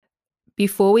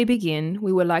Before we begin,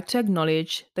 we would like to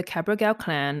acknowledge the Cabrogal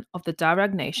clan of the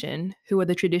Darug Nation, who are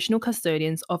the traditional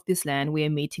custodians of this land we are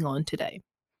meeting on today.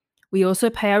 We also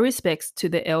pay our respects to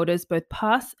the elders, both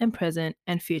past and present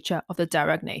and future, of the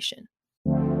Darug Nation.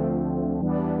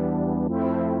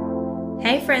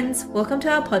 Hey friends, welcome to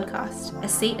our podcast, A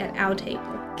Seat at Our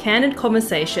Table. Candid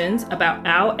conversations about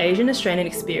our Asian Australian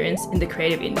experience in the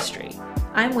creative industry.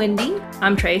 I'm Wendy.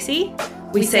 I'm Tracy.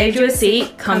 We saved you a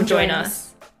seat. Come join us.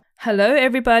 Hello,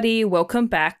 everybody. Welcome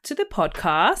back to the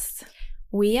podcast.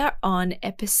 We are on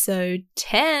episode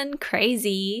 10.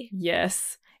 Crazy.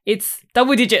 Yes, it's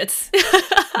double digits.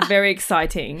 Very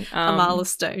exciting. A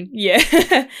milestone.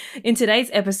 Yeah. In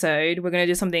today's episode, we're going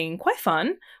to do something quite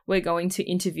fun. We're going to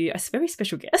interview a very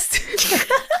special guest,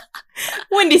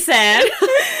 Wendy San.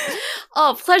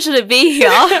 Oh, pleasure to be here.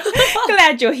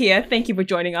 Glad you're here. Thank you for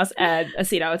joining us at A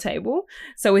Seat at Our Table.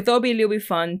 So we thought it'd be a little bit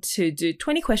fun to do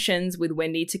 20 questions with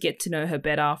Wendy to get to know her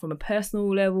better from a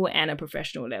personal level and a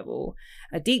professional level.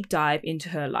 A deep dive into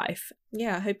her life.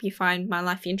 Yeah, I hope you find my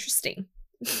life interesting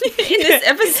in this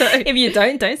episode. If you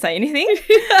don't say anything.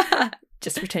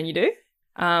 Just pretend you do.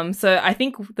 So I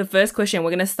think the first question, we're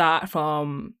going to start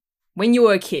from when you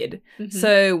were a kid. Mm-hmm.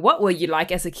 So what were you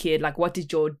like as a kid? Like, what did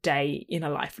your day in a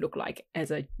life look like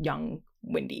as a young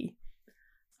Wendy?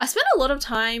 I spent a lot of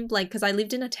time, because I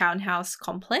lived in a townhouse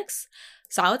complex.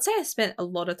 So I would say I spent a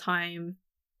lot of time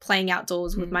playing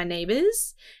outdoors with my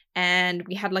neighbors. And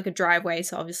we had, a driveway.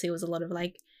 So obviously it was a lot of,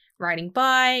 riding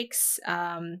bikes,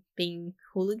 being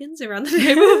hooligans around the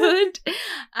neighborhood.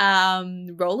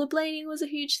 Rollerblading was a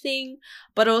huge thing.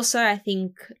 But also I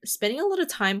think spending a lot of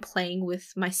time playing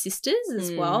with my sisters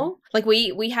as well.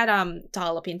 We had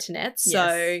dial-up internet,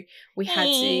 so we had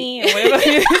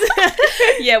to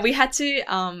yeah, we had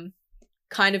to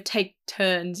kind of take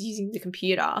turns using the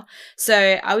computer.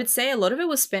 So I would say a lot of it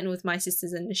was spent with my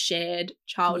sisters and a shared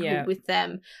childhood with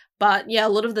them. But yeah, a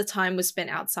lot of the time was spent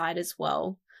outside as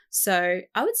well. So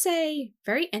I would say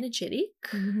very energetic,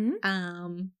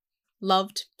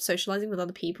 loved socializing with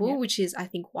other people, which is, I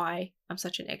think, why I'm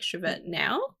such an extrovert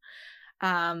now.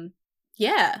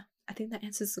 Yeah, I think that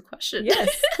answers the question.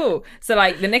 Yes, cool. So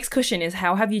the next question is,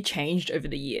 how have you changed over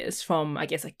the years from, I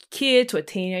guess, a kid to a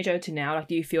teenager to now?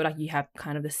 Do you feel like you have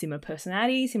kind of the similar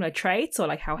personality, similar traits,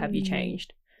 or how have you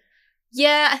changed?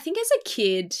 Yeah, I think as a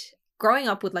kid, growing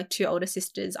up with two older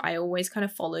sisters, I always kind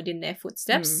of followed in their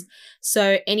footsteps.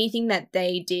 So anything that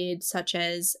they did, such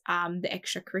as the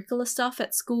extracurricular stuff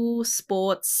at school,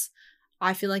 sports,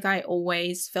 I feel like I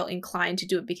always felt inclined to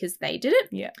do it because they did it.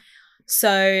 Yeah.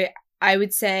 So I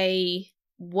would say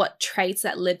what traits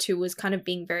that led to was kind of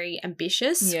being very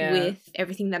ambitious with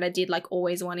everything that I did,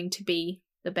 always wanting to be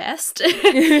the best.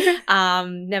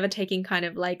 Never taking kind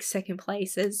of second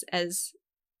place as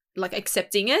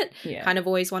accepting it, kind of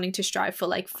always wanting to strive for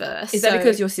first. Is that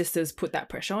because your sisters put that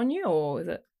pressure on you, or is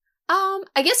it?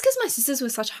 I guess because my sisters were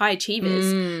such high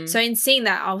achievers. So in seeing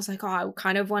that, I was like, I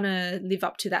kind of want to live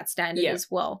up to that standard as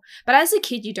well. But as a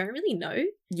kid, you don't really know.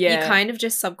 Yeah. You kind of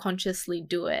just subconsciously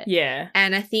do it. Yeah.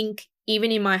 And I think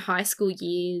even in my high school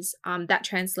years, that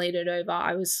translated over.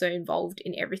 I was so involved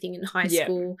in everything in high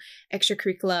school,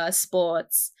 extracurricular,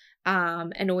 sports,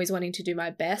 and always wanting to do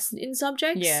my best in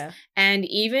subjects. Yeah. And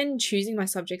even choosing my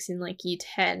subjects in year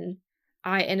 10,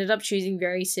 I ended up choosing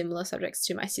very similar subjects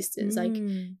to my sisters,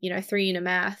 3 in a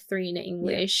math, 3 in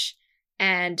English.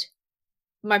 And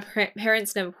my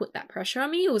parents never put that pressure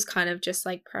on me. It was kind of just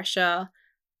pressure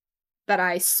that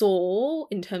I saw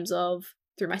in terms of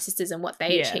through my sisters and what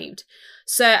they achieved.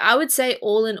 So I would say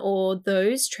all in all,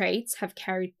 those traits have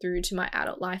carried through to my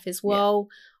adult life as well,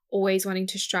 always wanting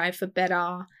to strive for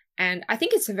better. And I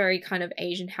think it's a very kind of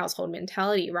Asian household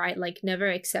mentality, right? Never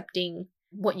accepting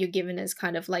what you're given as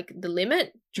kind of the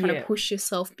limit, trying to push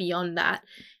yourself beyond that.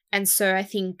 And so I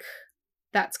think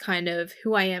that's kind of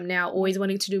who I am now, always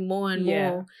wanting to do more and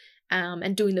more,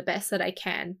 and doing the best that I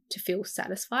can to feel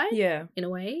satisfied in a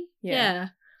way. Yeah.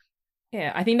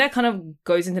 Yeah, I think that kind of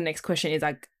goes into the next question is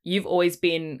you've always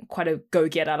been quite a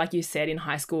go-getter. Like you said, in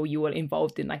high school, you were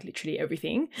involved in literally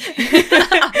everything.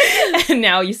 And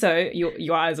now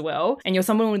you are as well. And you're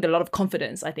someone with a lot of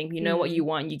confidence. I think you know what you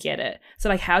want, you get it.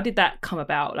 So how did that come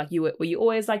about? Were you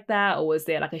always like that, or was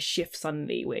there a shift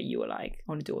suddenly where you were I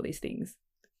want to do all these things?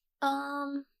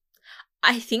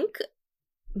 I think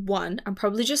one, I'm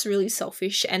probably just really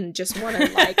selfish and just want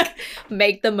to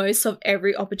make the most of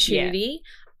every opportunity.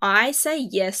 I say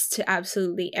yes to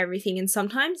absolutely everything, and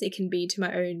sometimes it can be to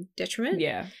my own detriment.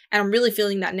 Yeah. And I'm really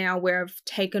feeling that now, where I've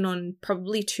taken on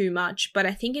probably too much. But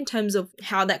I think in terms of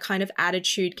how that kind of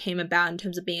attitude came about, in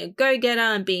terms of being a go-getter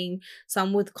and being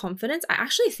someone with confidence, I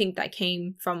actually think that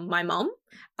came from my mum.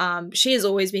 She has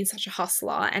always been such a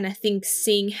hustler, and I think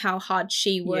seeing how hard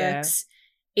she works,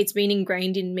 it's been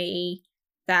ingrained in me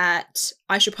that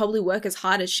I should probably work as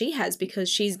hard as she has because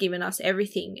she's given us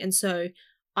everything. And so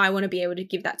I want to be able to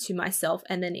give that to myself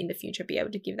and then in the future be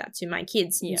able to give that to my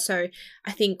kids. Yeah. And so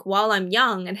I think while I'm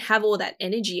young and have all that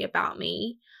energy about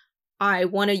me, I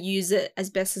want to use it as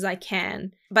best as I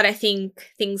can. But I think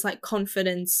things like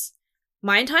confidence,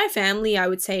 my entire family, I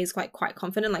would say, is quite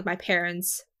confident. Like my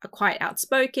parents are quite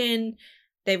outspoken.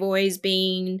 They've always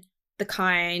been the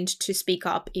kind to speak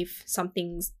up if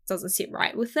something doesn't sit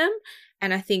right with them.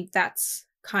 And I think that's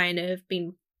kind of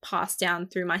been passed down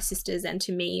through my sisters and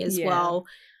to me as well.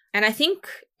 And I think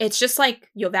it's just like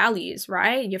your values,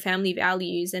 right? Your family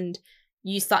values, and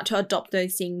you start to adopt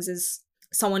those things as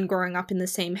someone growing up in the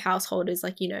same household as,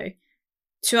 like, you know,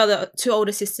 two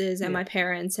older sisters and my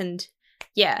parents. And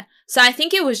so I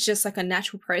think it was just like a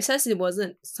natural process. It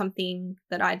wasn't something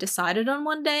that I decided on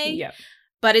one day.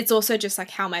 But it's also just like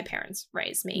how my parents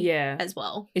raised me as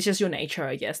well. It's just your nature,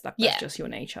 I guess. Like, that's just your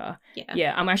nature.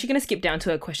 I'm actually going to skip down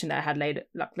to a question that I had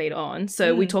later on.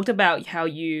 So we talked about how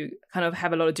you kind of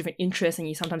have a lot of different interests and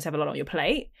you sometimes have a lot on your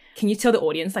plate. Can you tell the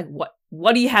audience, like,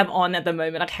 what do you have on at the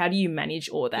moment? Like, how do you manage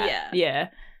all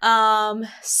that?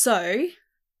 So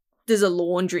there's a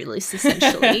laundry list,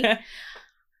 essentially.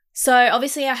 So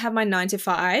obviously I have my 9 to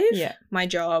 5, my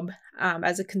job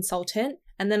as a consultant.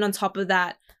 And then on top of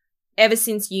that, ever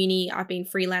since uni, I've been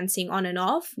freelancing on and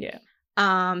off.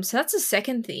 So that's the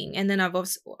second thing. And then I've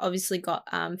obviously got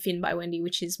Fin by Wendy,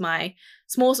 which is my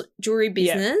small jewelry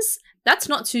business. That's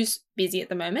not too busy at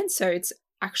the moment, so it's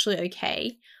actually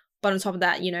okay. But on top of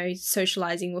that, you know,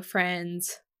 socializing with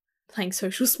friends, playing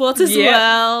social sports as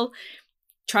well,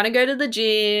 trying to go to the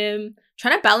gym,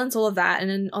 trying to balance all of that. And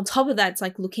then on top of that, it's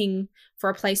like looking for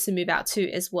a place to move out to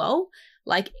as well.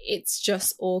 Like, it's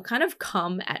just all kind of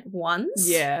come at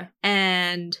once.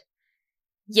 And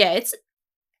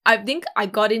I think I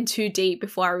got in too deep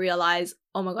before I realized,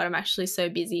 oh my God, I'm actually so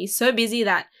busy. So busy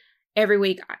that every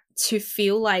week, to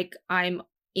feel like I'm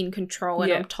in control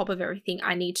and on top of everything,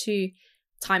 I need to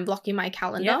time block in my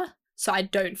calendar so I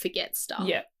don't forget stuff.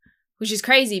 Which is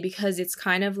crazy because it's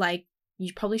kind of like,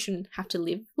 you probably shouldn't have to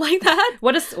live like that.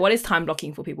 What is time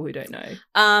blocking for people who don't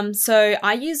know? So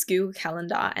I use Google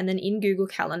Calendar, and then in Google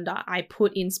Calendar, I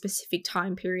put in specific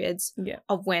time periods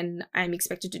of when I'm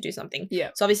expected to do something.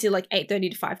 So obviously like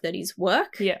 8:30 to 5:30 is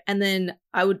work. And then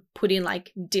I would put in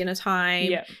like dinner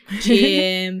time,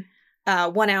 gym,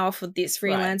 1 hour for this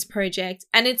freelance project.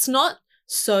 And it's not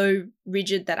so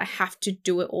rigid that I have to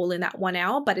do it all in that 1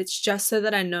 hour, but it's just so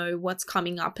that I know what's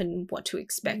coming up and what to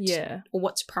expect or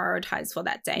what to prioritize for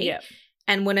that day.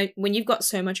 And when you've got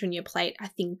so much on your plate, I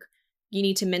think you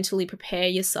need to mentally prepare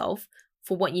yourself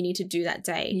for what you need to do that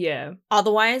day.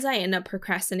 Otherwise, I end up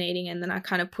procrastinating and then I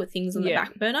kind of put things on the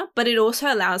back burner. But it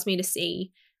also allows me to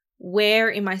see where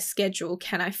in my schedule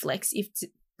can I flex if,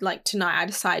 like, tonight I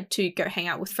decide to go hang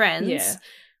out with friends.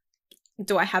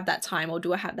 Do I have that time or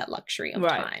do I have that luxury of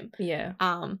time?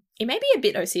 It may be a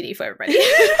bit OCD for everybody.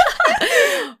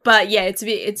 But it's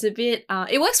a bit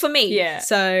it works for me.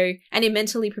 So, and it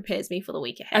mentally prepares me for the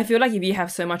week ahead. I feel like if you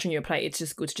have so much on your plate, it's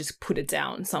just good to just put it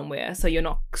down somewhere so you're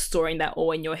not storing that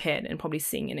all in your head, and probably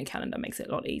seeing in a calendar makes it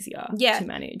a lot easier to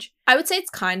manage. I would say it's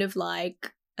kind of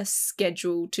like a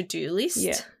schedule to-do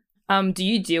list. Do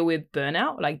you deal with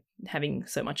burnout, like having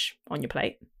so much on your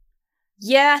plate?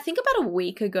 I think about a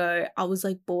week ago, I was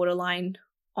like borderline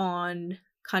on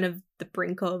kind of the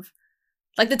brink of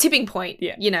like the tipping point,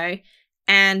 you know,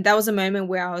 and that was a moment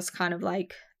where I was kind of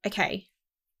like, okay,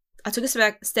 I took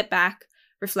a step back,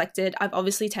 reflected. I've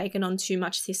obviously taken on too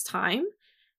much this time,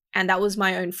 and that was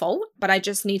my own fault, but I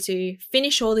just need to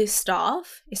finish all this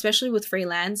stuff, especially with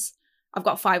freelance. I've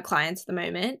got 5 clients at the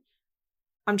moment.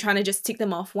 I'm trying to just tick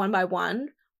them off one by one.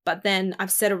 But then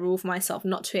I've set a rule for myself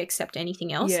not to accept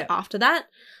anything else after that.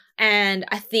 And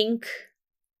I think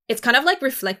it's kind of like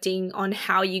reflecting on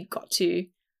how you got to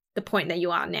the point that you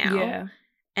are now.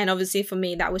 And obviously for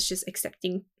me, that was just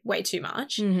accepting way too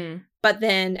much. But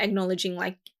then acknowledging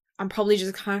like I'm probably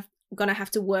just kind of going to have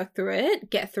to work through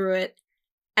it, get through it,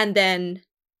 and then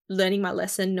learning my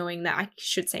lesson, knowing that I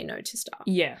should say no to stuff.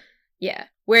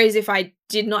 Whereas if I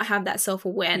did not have that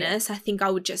self-awareness, I think I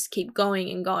would just keep going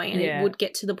and going, and it would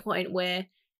get to the point where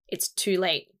it's too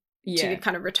late to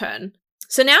kind of return.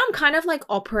 So now I'm kind of like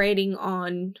operating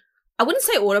on, I wouldn't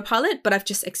say autopilot, but I've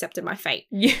just accepted my fate.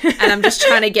 And I'm just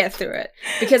trying to get through it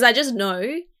because I just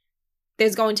know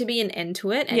there's going to be an end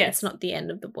to it, and it's not the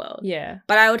end of the world.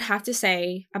 But I would have to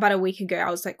say about a week ago, I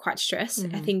was like quite stressed.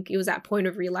 I think it was that point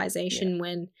of realization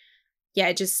when,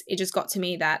 it just got to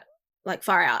me that like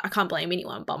far out. I can't blame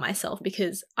anyone but myself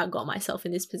because I got myself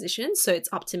in this position. So it's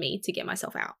up to me to get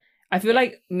myself out. I feel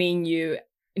like me and you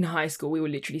in high school, we were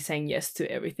literally saying yes to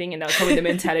everything. And that was probably the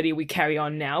mentality we carry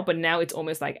on now. But now it's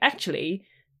almost like, actually,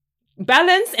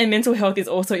 balance and mental health is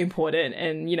also important.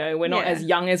 And, you know, we're not as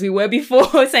young as we were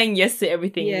before. Saying yes to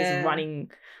everything is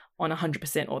running on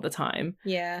 100% all the time.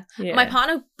 Yeah. My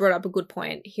partner brought up a good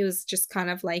point. He was just kind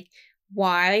of like,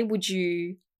 why would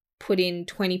you put in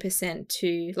 20%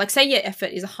 to, like, say your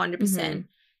effort is 100%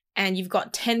 and you've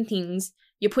got 10 things,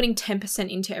 you're putting 10%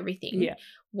 into everything. Yeah.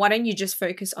 Why don't you just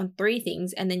focus on 3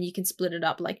 things and then you can split it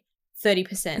up like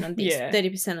 30% on this,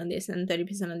 30% on this, and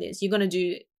 30% on this. You're going to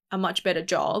do a much better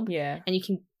job. Yeah. And you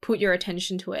can put your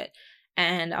attention to it.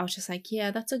 And I was just like,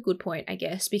 yeah, that's a good point, I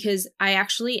guess, because I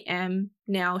actually am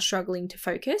now struggling to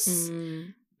focus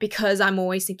because I'm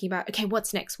always thinking about, okay,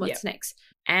 what's next? What's next?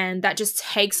 And that just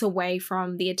takes away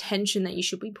from the attention that you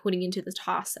should be putting into the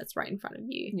task that's right in front of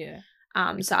you. Yeah.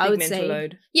 So I would say,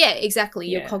 load. Yeah, exactly.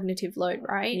 Your cognitive load,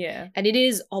 right? Yeah. And it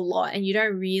is a lot and you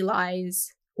don't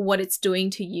realize what it's doing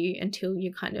to you until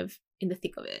you're kind of in the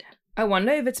thick of it. I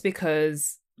wonder if it's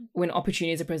because when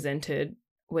opportunities are presented,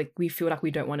 like we feel like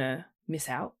we don't want to miss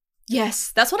out.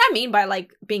 Yes. That's what I mean by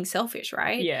like being selfish,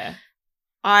 right? Yeah.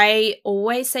 I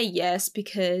always say yes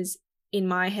because in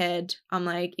my head, I'm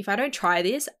like, if I don't try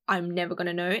this, I'm never going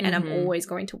to know and I'm always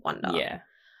going to wonder. Yeah.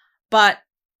 But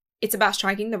it's about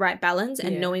striking the right balance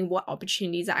and knowing what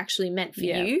opportunities are actually meant for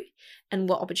you and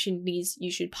what opportunities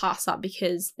you should pass up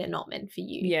because they're not meant for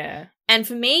you. Yeah. And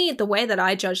for me, the way that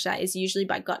I judge that is usually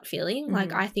by gut feeling.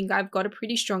 Like, I think I've got a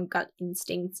pretty strong gut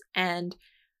instinct. And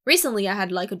recently I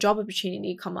had like a job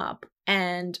opportunity come up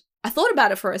and I thought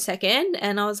about it for a second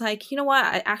and I was like, you know what?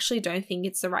 I actually don't think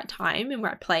it's the right time and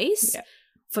right place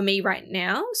for me right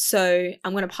now. So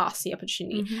I'm going to pass the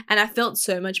opportunity. And I felt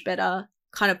so much better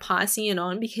kind of passing it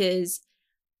on because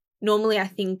normally I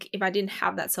think if I didn't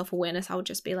have that self-awareness, I would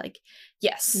just be like,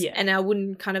 yes. Yeah. And I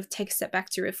wouldn't kind of take a step back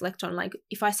to reflect on like,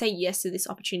 if I say yes to this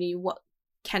opportunity, what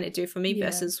can it do for me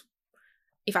versus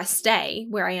if I stay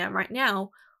where I am right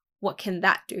now, what can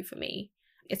that do for me?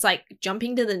 It's like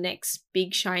jumping to the next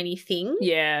big shiny thing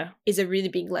is a really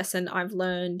big lesson I've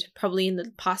learned probably in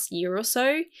the past year or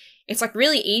so. It's like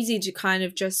really easy to kind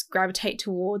of just gravitate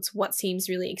towards what seems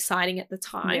really exciting at the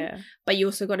time, but you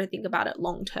also got to think about it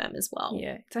long term as well.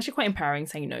 Yeah, it's actually quite empowering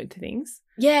saying no to things.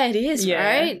 Yeah, it is,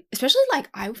 right? Especially like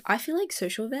I feel like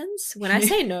social events, when I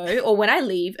say no or when I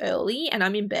leave early and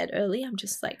I'm in bed early, I'm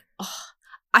just like, oh,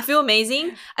 I feel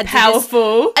amazing.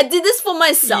 Powerful. I did this for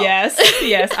myself.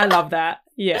 Yes, I love that.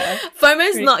 Yeah.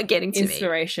 FOMO's not getting to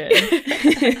inspiration.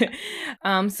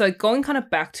 me. So going kind of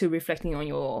back to reflecting on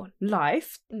your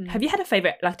life, have you had a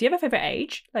favorite, like, do you have a favorite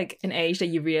age? Like an age that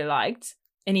you really liked?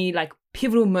 Any like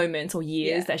pivotal moments or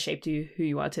years that shaped you who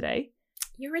you are today?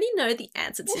 You already know the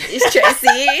answer to this, Tracy.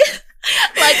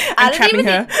 Like, I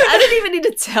don't even need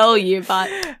to tell you, but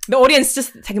the audience,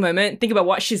 just take a moment, think about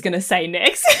what she's gonna say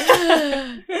next.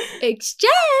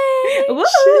 Exchange. Woo!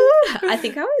 I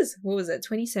think I was, what was it,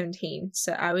 2017.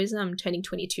 So I was turning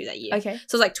 22 that year. Okay. So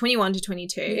it was like 21 to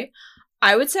 22. Yeah.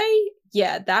 I would say,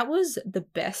 that was the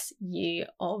best year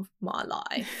of my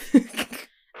life.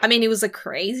 I mean, it was the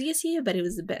craziest year, but it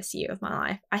was the best year of my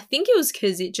life. I think it was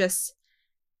because it just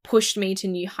pushed me to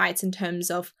new heights in terms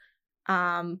of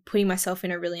putting myself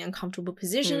in a really uncomfortable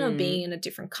position of being in a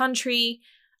different country.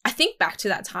 I think back to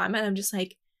that time and I'm just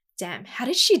like, damn, how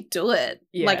did she do it?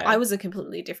 Yeah. Like, I was a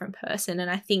completely different person.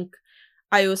 And I think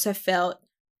I also felt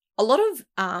a lot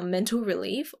of mental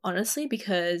relief, honestly,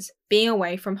 because being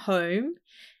away from home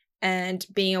and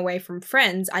being away from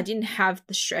friends, I didn't have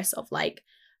the stress of like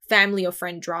family or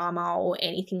friend drama or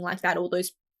anything like that, all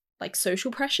those like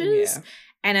social pressures. Yeah.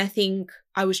 And I think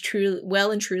I was truly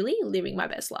living my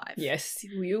best life. Yes,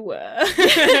 you were.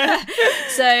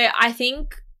 So I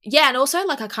think, and also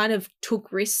like I kind of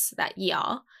took risks that year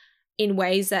in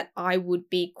ways that I would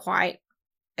be quite,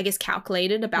 I guess,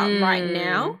 calculated about right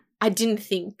now. I didn't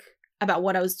think about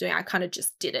what I was doing. I kind of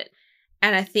just did it.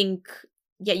 And I think,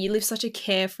 you live such a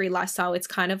carefree lifestyle. It's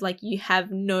kind of like you have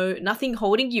nothing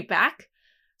holding you back.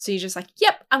 So you're just like,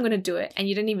 yep, I'm going to do it. And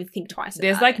you don't even think twice about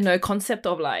it. There's like no concept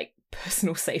of like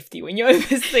personal safety when you're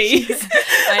overseas.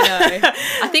 I know.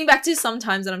 I think back to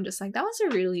sometimes and I'm just like, that was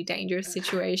a really dangerous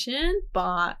situation,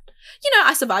 but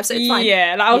I survived, so it's fine.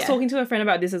 Yeah, like I was talking to a friend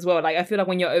about this as well. Like, I feel like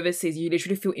when you're overseas, you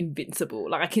literally feel invincible.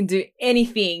 Like, I can do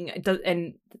anything,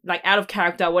 and like out of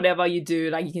character, whatever you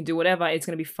do, like you can do whatever, it's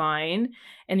gonna be fine.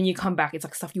 And then you come back, it's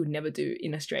like stuff you would never do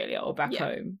in Australia or back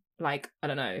home. Like, I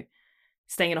don't know.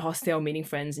 staying in a hostel, meeting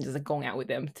friends, and just like going out with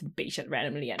them to the beach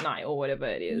randomly at night or whatever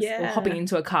it is, or Yeah. hopping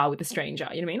into a car with a stranger.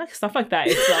 You know what I mean? Like stuff like that.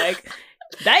 It's like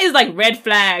that is like red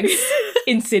flags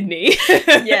in Sydney.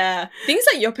 Yeah. Things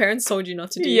that your parents told you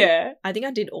not to do. Yeah. I think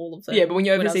I did all of them. Yeah, but when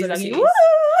you're I was overseas, like,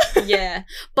 woo! Yeah.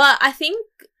 But I think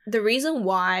the reason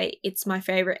why it's my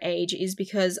favorite age is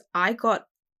because I got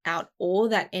out all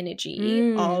that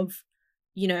energy of,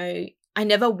 you know, I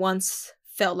never once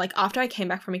felt like after I came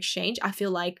back from exchange, I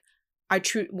feel like I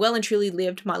well and truly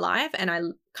lived my life, and I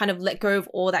kind of let go of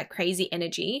all that crazy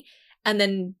energy. And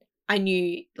then I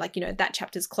knew, like, you know, that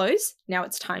chapter's closed. Now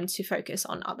it's time to focus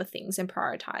on other things and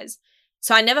prioritize.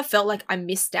 So I never felt like I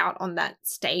missed out on that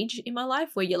stage in my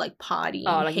life where you're like partying.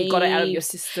 Oh, like you got it out of your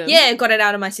system. Yeah, got it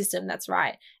out of my system. That's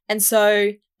right. And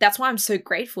so that's why I'm so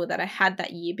grateful that I had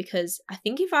that year, because I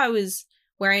think if I was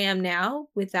where I am now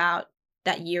without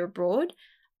that year abroad,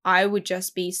 I would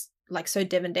just be like so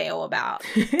Devondale about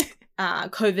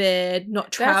COVID,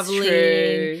 not traveling.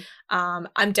 True.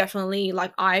 I'm definitely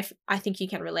like, I think you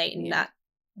can relate in that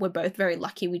we're both very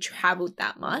lucky we traveled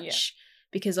that much,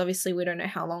 because obviously we don't know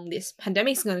how long this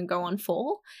pandemic's going to go on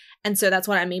for. And so that's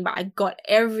what I mean by I got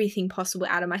everything possible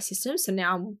out of my system. So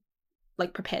now I'm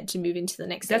like prepared to move into the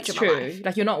next stage of my life.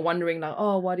 Like you're not wondering like,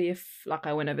 oh, what if like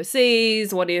I went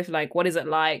overseas? What if like, what is it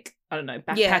like? I don't know,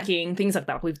 backpacking, things like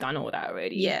that. We've done all that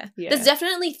already. Yeah. There's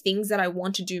definitely things that I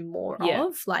want to do more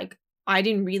of. Like I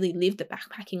didn't really live the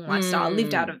backpacking lifestyle. I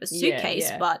lived out of a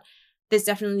suitcase, but there's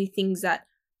definitely things that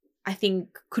I think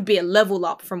could be a level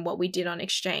up from what we did on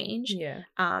exchange. Yeah.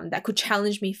 That could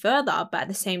challenge me further, but at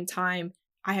the same time,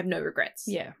 I have no regrets.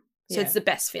 Yeah. So it's the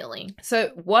best feeling.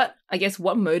 So what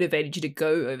motivated you to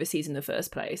go overseas in the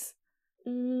first place?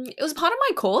 It was part of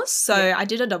my course. So I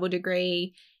did a double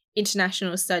degree,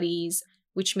 international studies,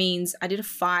 which means I did a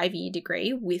 5-year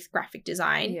degree with graphic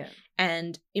design. Yeah.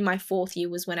 And in my 4th year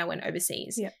was when I went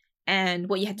overseas. Yeah. And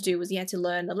what you had to do was you had to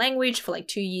learn the language for like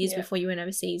 2 years before you went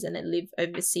overseas, and then live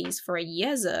overseas for a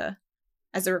year as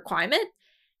a requirement.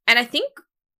 And I think,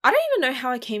 I don't even know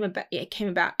how it came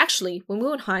about. Actually, when we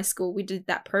were in high school, we did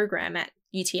that program at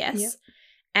UTS. Yeah.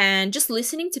 And just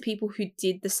listening to people who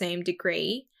did the same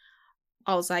degree,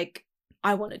 I was like,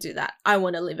 I want to do that. I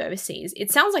want to live overseas.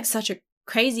 It sounds like such a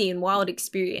crazy and wild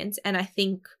experience. And I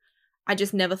think I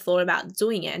just never thought about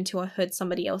doing it until I heard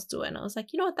somebody else do it. And I was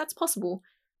like, you know what, that's possible.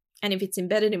 And if it's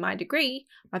embedded in my degree,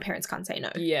 my parents can't say no.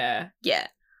 Yeah. Yeah.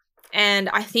 And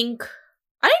I think,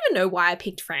 I don't even know why I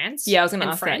picked France. Yeah, I was going to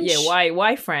ask French. That. Yeah,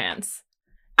 why France?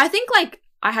 I think like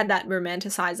I had that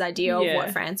romanticized idea of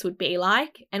what France would be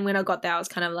like. And when I got there, I was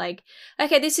kind of like,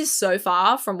 okay, this is so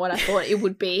far from what I thought it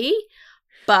would be.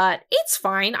 But it's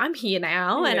fine. I'm here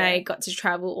now. And I got to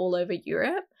travel all over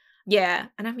Europe. Yeah.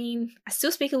 And I mean, I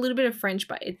still speak a little bit of French,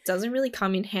 but it doesn't really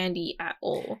come in handy at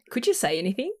all. Could you say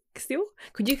anything still?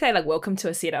 Could you say like, welcome to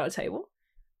a seat at a table?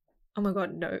 Oh my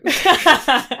God, no.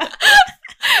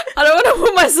 I don't want to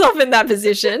put myself in that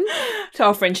position. To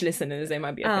our French listeners, they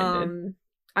might be offended.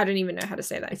 I don't even know how to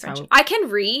say that in French. I can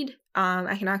read.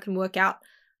 I can work out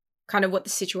kind of what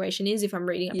the situation is if I'm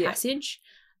reading a passage.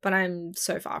 But I'm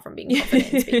so far from being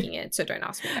confident in speaking it, so don't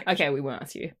ask me that question. Okay, we won't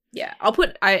ask you. Yeah, I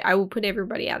will put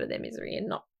everybody out of their misery, and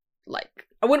not like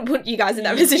I wouldn't put you guys in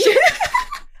that position.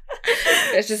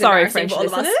 It's just sorry, French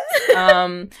listeners.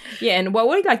 Yeah, and what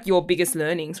were like your biggest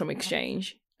learnings from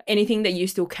exchange? Anything that you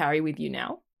still carry with you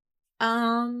now?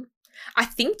 I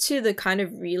think to the kind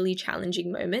of really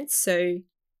challenging moments. So,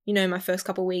 you know, my first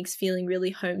couple of weeks feeling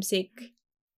really homesick,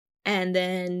 and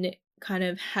then kind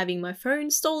of having my phone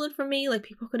stolen from me, like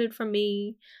people got it from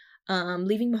me,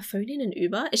 leaving my phone in an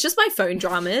Uber. It's just my phone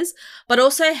dramas, but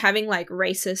also having like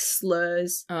racist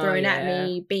slurs thrown at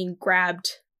me, being grabbed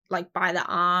like by the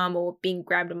arm or being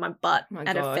grabbed on my butt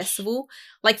at a festival.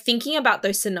 Like thinking about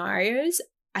those scenarios,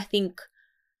 I think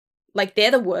like they're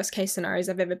the worst case scenarios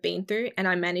I've ever been through, and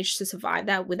I managed to survive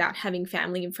that without having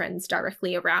family and friends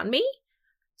directly around me.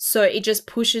 So it just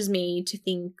pushes me to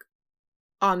think,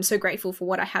 I'm so grateful for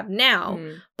what I have now,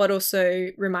 but also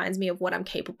reminds me of what I'm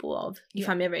capable of if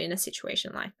I'm ever in a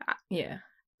situation like that. Yeah.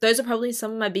 Those are probably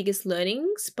some of my biggest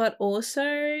learnings, but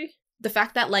also the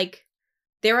fact that like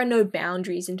there are no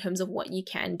boundaries in terms of what you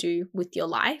can do with your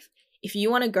life. If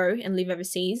you want to go and live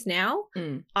overseas now,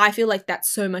 I feel like that's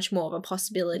so much more of a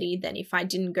possibility than if I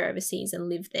didn't go overseas and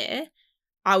live there.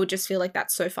 I would just feel like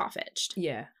that's so far-fetched.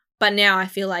 Yeah. But now I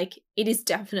feel like it is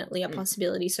definitely a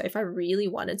possibility. So if I really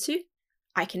wanted to,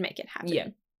 I can make it happen. Yeah.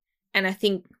 And I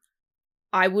think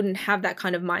I wouldn't have that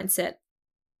kind of mindset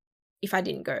if I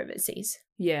didn't go overseas.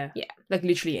 Yeah. Yeah. Like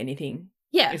literally anything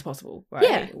is possible, right?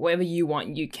 Yeah. Whatever you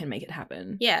want, you can make it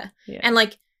happen. Yeah. And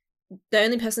like the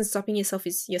only person stopping yourself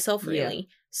is yourself, really.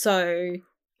 Yeah. So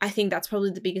I think that's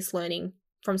probably the biggest learning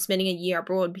from spending a year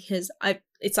abroad, because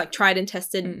it's like tried and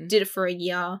tested, did it for a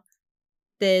year.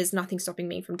 There's nothing stopping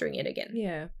me from doing it again.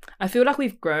 Yeah. I feel like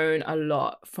we've grown a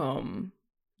lot from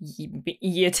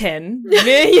year 10.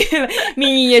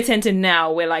 Me year 10 to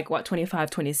now, we're like, what,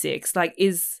 25, 26? Like,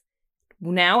 is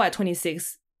now at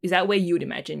 26, is that where you would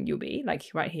imagine you'll be? Like,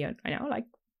 right here, right now? Like,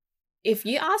 if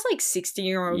you ask like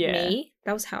 60-year-old me,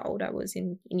 that was how old I was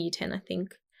in year 10, I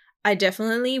think, I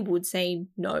definitely would say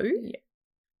no. Yeah.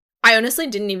 I honestly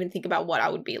didn't even think about what I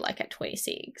would be like at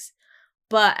 26.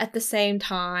 But at the same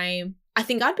time, I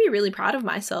think I'd be really proud of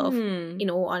myself, in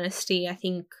all honesty. I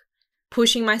think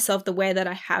pushing myself the way that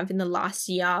I have in the last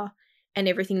year and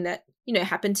everything that, you know,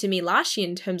 happened to me last year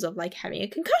in terms of like having a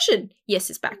concussion. Yes,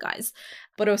 it's back, guys.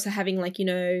 But also having like, you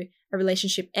know, a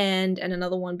relationship end and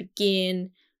another one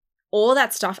begin. All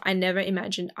that stuff I never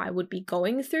imagined I would be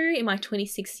going through in my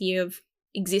 26th year of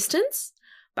existence.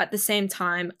 But at the same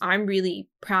time, I'm really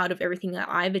proud of everything that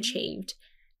I've achieved.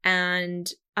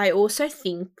 And I also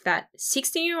think that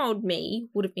 16-year-old me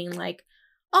would have been like,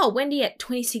 oh, Wendy at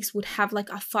 26 would have like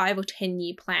a 5 or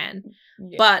 10-year plan.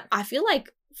 Yeah. But I feel like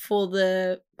for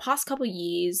the past couple of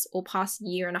years or past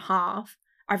year and a half,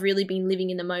 I've really been living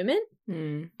in the moment.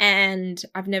 And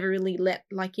I've never really let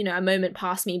like, you know, a moment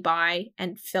pass me by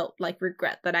and felt like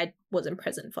regret that I wasn't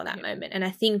present for that moment. And I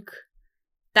think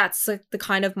that's like the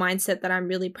kind of mindset that I'm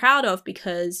really proud of,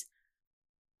 because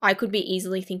I could be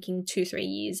easily thinking 2-3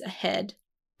 years ahead,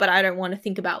 but I don't want to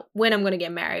think about when I'm going to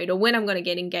get married or when I'm going to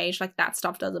get engaged. Like, that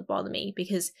stuff doesn't bother me,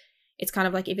 because it's kind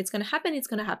of like, if it's going to happen, it's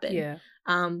going to happen. Yeah.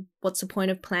 What's the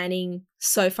point of planning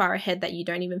so far ahead that you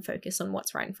don't even focus on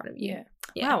what's right in front of you?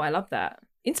 Wow, I love that.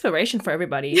 Inspiration for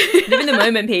everybody. Live in the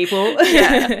moment, people.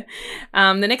 The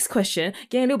next question,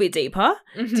 getting a little bit deeper.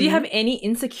 Do you have any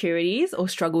insecurities or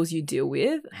struggles you deal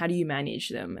with? How do you manage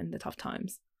them in the tough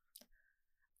times?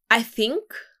 I think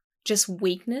just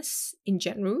weakness in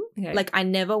general. Okay. Like, I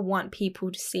never want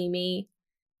people to see me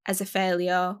as a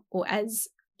failure or as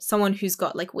someone who's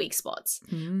got like weak spots,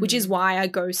 which is why I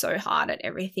go so hard at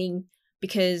everything,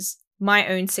 because my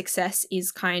own success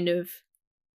is kind of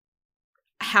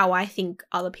how I think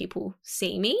other people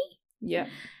see me. Yeah.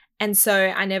 And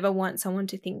so I never want someone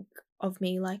to think of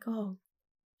me like, oh,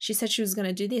 she said she was going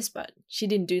to do this, but she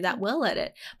didn't do that well at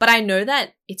it. But I know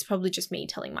that it's probably just me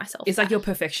telling myself it's that. like your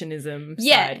perfectionism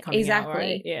side coming out,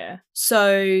 right? Yeah.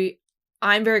 So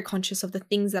I'm very conscious of the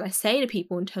things that I say to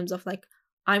people in terms of like,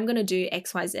 I'm going to do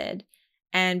X, Y, Z.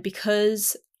 And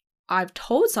because I've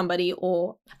told somebody,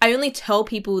 or I only tell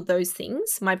people those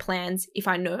things, my plans, if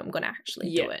I know I'm going to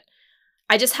actually do it.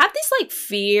 I just have this like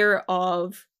fear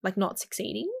of like not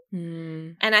succeeding.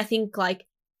 And I think like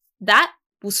that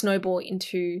will snowball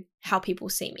into how people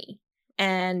see me.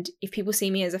 And if people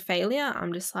see me as a failure,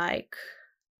 I'm just like,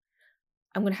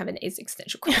 I'm going to have an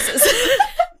existential crisis.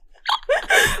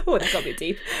 Oh, that got a bit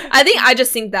deep. I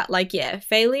just think that like, yeah,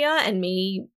 failure and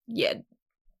me,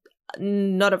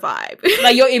 not a vibe.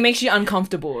 Like it makes you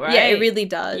uncomfortable, right? Yeah, it really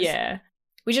does. Yeah.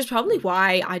 Which is probably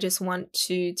why I just want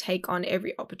to take on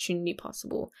every opportunity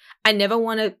possible. I never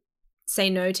want to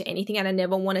say no to anything, and I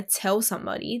never want to tell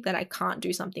somebody that I can't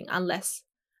do something unless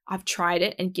I've tried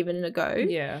it and given it a go.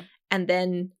 Yeah. And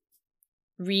then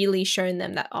really shown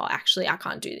them that, oh, actually, I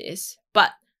can't do this. But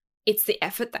it's the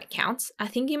effort that counts, I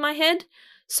think, in my head.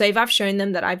 So if I've shown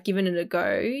them that I've given it a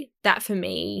go, that for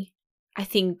me, I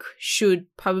think should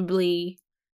probably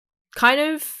kind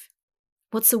of,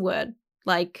 what's the word?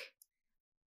 Like,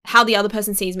 how the other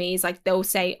person sees me is like, they'll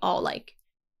say, oh, like,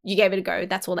 you gave it a go.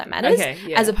 That's all that matters. Okay,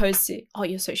 yeah. As opposed to, oh,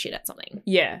 you're so shit at something.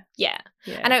 Yeah. Yeah.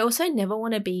 And I also never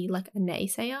want to be like a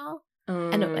naysayer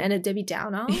and a Debbie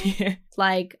Downer. Yeah.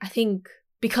 Like, I think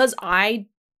because I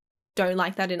don't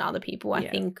like that in other people, I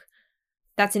think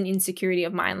that's an insecurity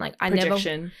of mine. Like, I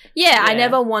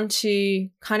never want to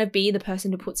kind of be the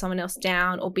person to put someone else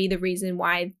down or be the reason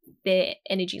why their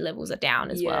energy levels are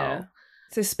down as well.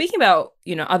 So speaking about,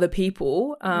 you know, other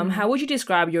people, how would you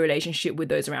describe your relationship with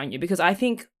those around you? Because I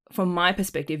think from my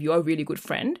perspective, you're a really good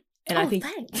friend. And I think,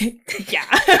 thanks. Yeah.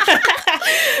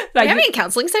 Like, we're having a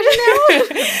counseling session now?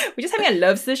 We're just having a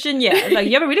love session. Yeah. Like,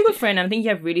 you have a really good friend, and I think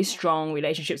you have really strong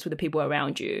relationships with the people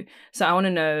around you. So I want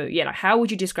to know, like, how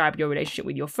would you describe your relationship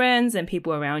with your friends and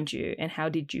people around you, and how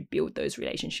did you build those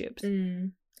relationships?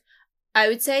 I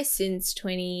would say since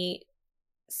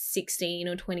 2016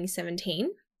 or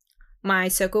 2017, my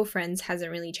circle of friends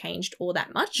hasn't really changed all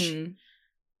that much.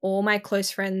 All my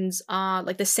close friends are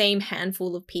like the same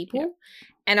handful of people. Yeah.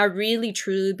 And I really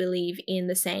truly believe in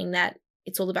the saying that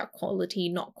it's all about quality,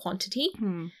 not quantity.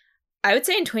 I would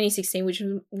say in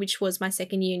 2016, which was my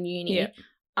second year in uni,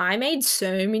 I made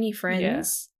so many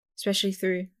friends, especially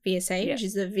through VSA, which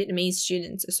is the Vietnamese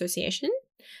Students Association,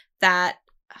 that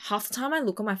half the time I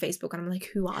look on my Facebook and I'm like,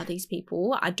 who are these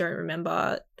people? I don't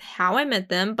remember how I met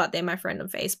them, but they're my friend on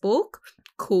Facebook.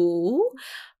 Cool.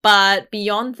 But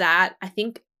beyond that, I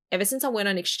think ever since I went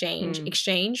on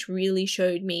exchange really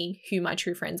showed me who my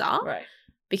true friends are. Right.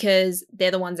 Because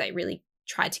they're the ones that really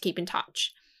tried to keep in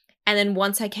touch. And then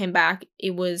once I came back,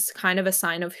 it was kind of a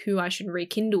sign of who I should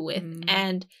rekindle with.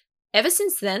 And ever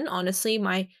since then, honestly,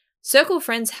 my circle of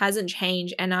friends hasn't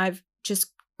changed, and I've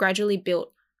just gradually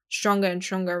built stronger and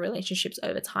stronger relationships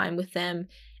over time with them.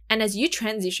 And as you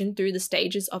transition through the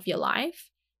stages of your life,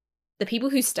 the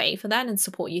people who stay for that and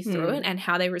support you through it and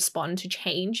how they respond to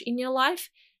change in your life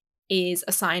is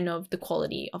a sign of the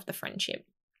quality of the friendship.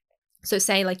 So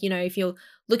say, like, you know, if you're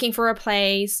looking for a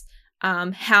place,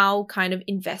 how kind of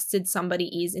invested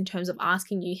somebody is in terms of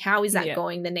asking you, how is that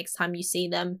going the next time you see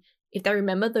them? If they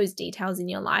remember those details in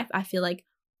your life, I feel like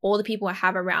all the people I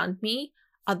have around me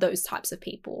are those types of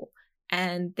people.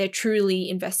 And they're truly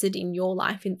invested in your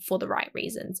life for the right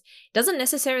reasons. It doesn't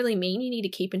necessarily mean you need to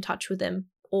keep in touch with them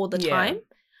all the time,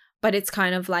 but it's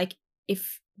kind of like,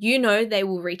 if you know, they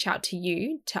will reach out to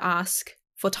you to ask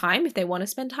for time if they want to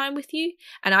spend time with you.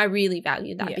 And I really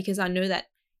value that because I know that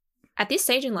at this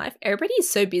stage in life, everybody is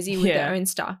so busy with their own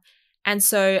stuff. And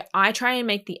so I try and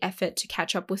make the effort to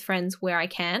catch up with friends where I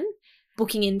can,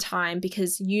 booking in time,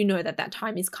 because you know that that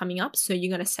time is coming up. So you're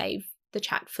going to save the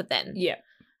chat for then. Yeah.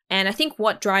 And I think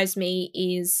what drives me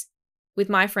is, with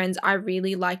my friends, I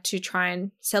really like to try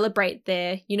and celebrate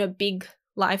their, you know, big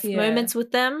life moments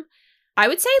with them. I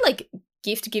would say, like,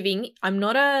 gift giving,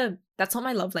 that's not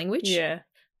my love language. Yeah.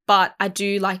 But I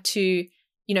do like to,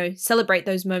 you know, celebrate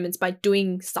those moments by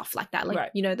doing stuff like that.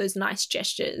 Like, you know, those nice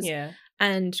gestures. Yeah.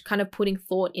 And kind of putting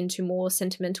thought into more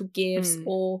sentimental gifts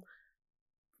or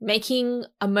making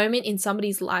a moment in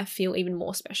somebody's life feel even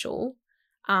more special.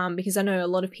 Because I know a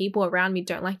lot of people around me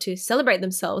don't like to celebrate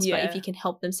themselves, but if you can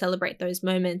help them celebrate those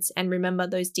moments and remember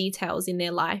those details in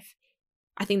their life,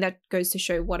 I think that goes to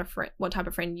show what type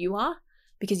of friend you are,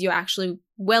 because you're actually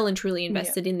well and truly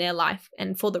invested in their life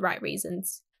and for the right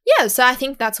reasons. Yeah, so I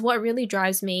think that's what really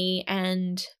drives me,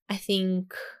 and I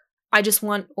think I just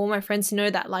want all my friends to know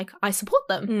that, like, I support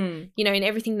them, you know, in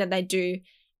everything that they do.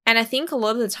 And I think a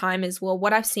lot of the time as well,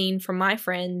 what I've seen from my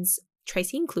friends,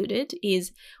 Tracy included,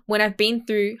 is when I've been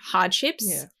through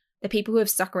hardships, the people who have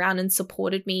stuck around and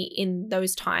supported me in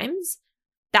those times,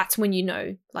 that's when you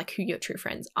know, like, who your true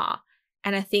friends are.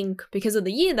 And I think because of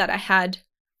the year that I had,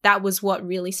 that was what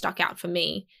really stuck out for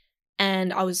me.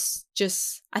 And I was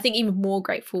just, I think, even more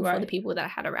grateful for the people that I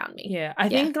had around me. Yeah, I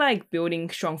think, like, building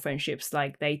strong friendships,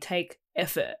 like, they take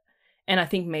effort. And I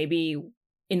think maybe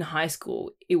in high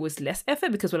school, it was less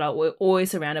effort because we're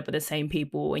always surrounded by the same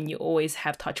people and you always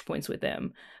have touch points with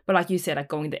them. But like you said, like,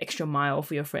 going the extra mile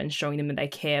for your friends, showing them that they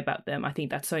care about them, I think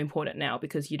that's so important now,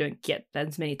 because you don't get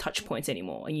as many touch points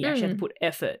anymore. And you actually have to put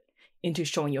effort into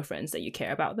showing your friends that you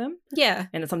care about them. Yeah.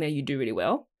 And it's something that you do really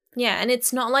well. Yeah, and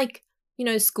it's not like, you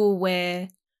know, school where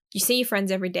you see your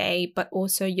friends every day, but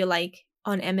also you're, like,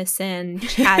 on MSN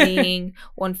chatting,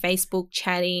 on Facebook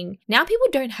chatting. Now people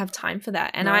don't have time for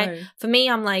that. And for me,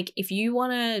 I'm like, if you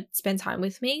want to spend time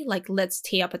with me, like, let's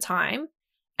tee up a time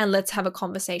and let's have a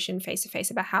conversation face to face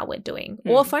about how we're doing,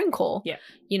 or a phone call. Yeah.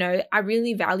 You know, I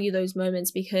really value those moments,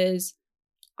 because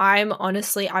I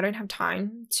don't have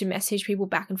time to message people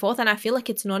back and forth. And I feel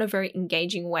like it's not a very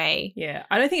engaging way. Yeah.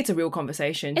 I don't think it's a real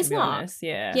conversation, to be honest.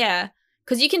 Yeah. Yeah.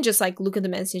 Because you can just, like, look at the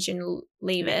message and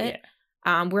leave it.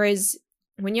 Yeah. Whereas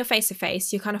when you're face to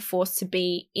face, you're kind of forced to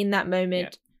be in that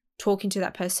moment, talking to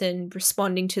that person,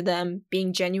 responding to them,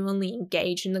 being genuinely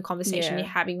engaged in the conversation you're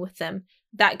having with them.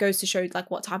 That goes to show,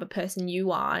 like, what type of person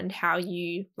you are and how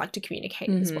you like to communicate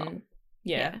as well.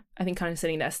 Yeah. I think kind of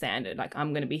setting that standard, like,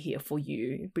 I'm going to be here for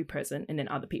you, be present, and then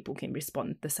other people can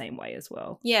respond the same way as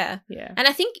well. Yeah. Yeah. And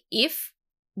I think if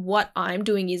what I'm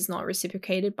doing is not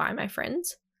reciprocated by my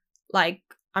friends, like,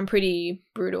 I'm pretty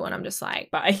brutal and I'm just like,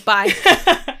 bye.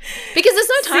 Because there's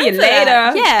no time for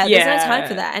that. Yeah, there's no time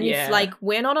for that. And if, like,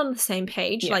 we're not on the same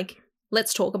page, like,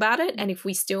 let's talk about it. And if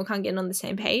we still can't get on the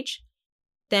same page,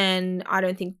 then I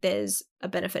don't think there's a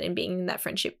benefit in being in that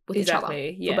friendship with each other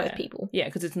for both people. Yeah,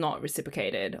 because it's not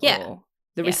reciprocated. Or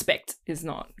the respect is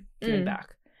not given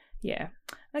back. Yeah.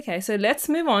 Okay, so let's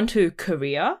move on to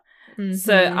career.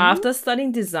 So after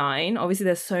studying design, obviously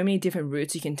there's so many different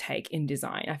routes you can take in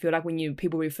design. I feel like when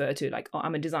people refer to, like, oh,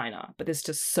 I'm a designer, but there's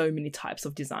just so many types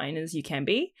of designers you can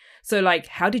be. So, like,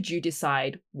 how did you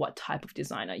decide what type of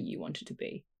designer you wanted to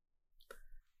be?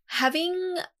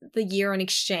 Having the year on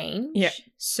exchange. Yeah.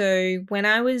 So when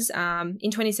I was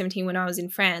in 2017, when I was in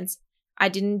France, I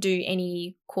didn't do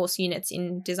any course units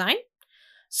in design.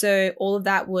 So all of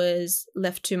that was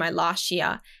left to my last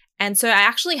year. And so I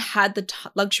actually had the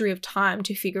luxury of time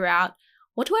to figure out,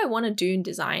 what do I want to do in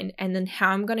design? And then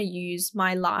how I'm going to use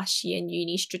my last year in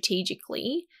uni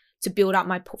strategically to build up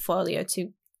my portfolio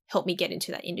to help me get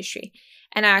into that industry.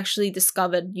 And I actually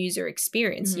discovered user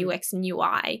experience, UX and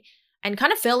UI, and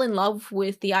kind of fell in love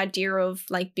with the idea of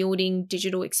like building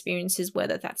digital experiences,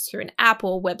 whether that's through an app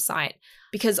or website,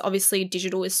 because obviously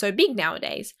digital is so big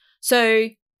nowadays. So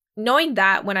knowing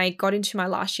that, when I got into my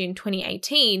last year in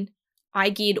 2018, I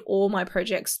geared all my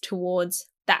projects towards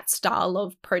that style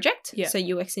of project. Yeah. So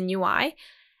UX and UI.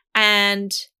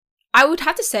 And I would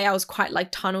have to say I was quite like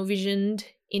tunnel visioned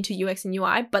into UX and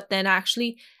UI, but then I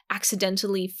actually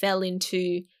accidentally fell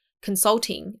into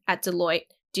consulting at Deloitte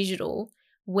Digital,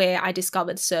 where I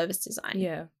discovered service design.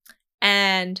 Yeah.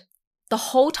 And the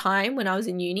whole time when I was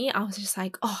in uni, I was just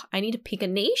like, oh, I need to pick a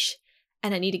niche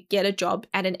and I need to get a job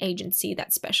at an agency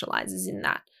that specializes in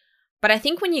that. But I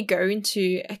think when you go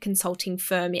into a consulting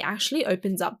firm, it actually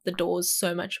opens up the doors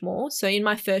so much more. So in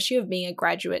my first year of being a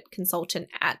graduate consultant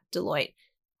at Deloitte,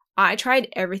 I tried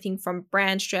everything from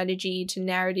brand strategy to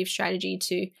narrative strategy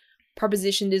to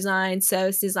proposition design,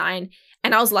 service design.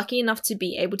 And I was lucky enough to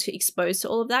be able to expose to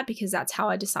all of that, because that's how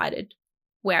I decided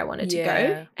where I wanted to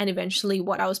go and eventually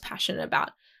what I was passionate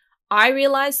about. I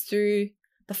realized through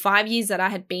the 5 years that I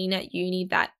had been at uni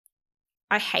that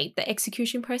I hate the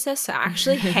execution process. So I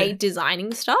actually hate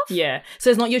designing stuff. Yeah. So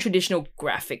it's not your traditional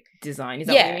graphic design. Is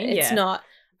that what you mean? It's not.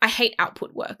 I hate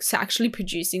output work. So actually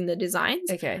producing the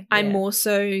designs. Okay. I'm more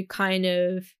so kind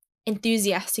of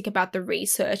enthusiastic about the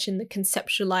research and the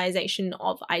conceptualization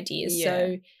of ideas. Yeah.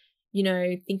 So, you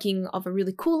know, thinking of a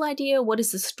really cool idea. What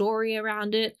is the story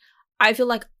around it? I feel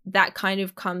like that kind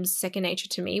of comes second nature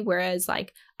to me. Whereas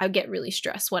like I get really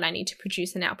stressed when I need to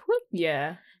produce an output.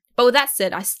 Yeah. But with that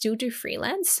said, I still do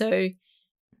freelance. So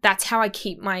that's how I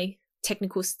keep my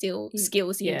technical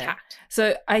skills intact.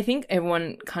 So I think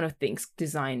everyone kind of thinks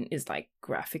design is like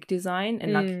graphic design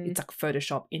and like it's like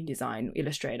Photoshop, InDesign,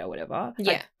 Illustrator, whatever.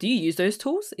 Yeah. Like, do you use those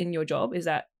tools in your job? Is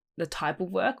that the type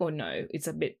of work or no? It's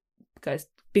a bit, guys,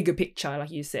 bigger picture,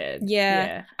 like you said.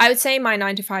 Yeah. I would say my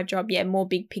 9-to-5 job, more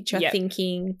big picture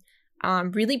thinking,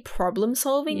 really problem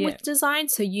solving with design.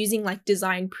 So using like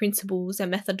design principles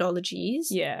and methodologies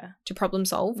to problem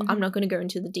solve. I'm not going to go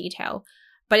into the detail,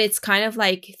 but it's kind of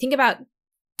like, think about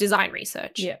design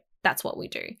research. Yeah. That's what we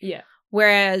do. Yeah.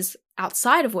 Whereas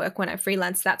outside of work, when I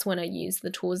freelance, that's when I use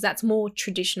the tools. That's more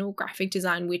traditional graphic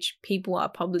design, which people are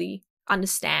probably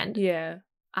understand a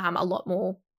lot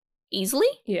more easily.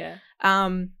 Yeah.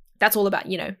 That's all about,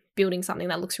 you know, building something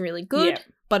that looks really good,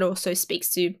 but also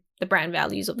speaks to the brand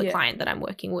values of the client that I'm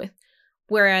working with.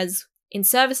 Whereas in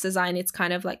service design, it's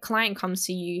kind of like client comes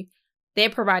to you, they're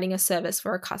providing a service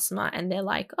for a customer and they're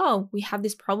like, oh, we have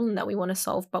this problem that we want to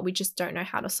solve, but we just don't know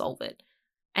how to solve it.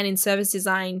 And in service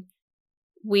design,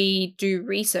 we do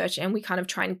research and we kind of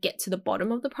try and get to the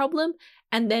bottom of the problem,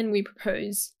 and then we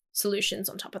propose solutions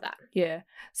on top of that. Yeah.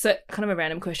 So kind of a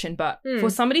random question, but for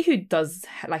somebody who does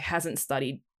like hasn't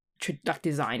studied like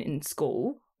design in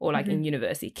school or like in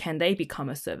university, can they become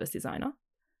a service designer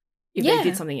if they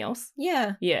did something else?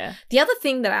 Yeah. Yeah. The other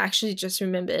thing that I actually just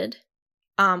remembered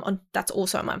that's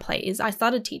also on my plate is I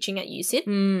started teaching at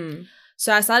UCIT.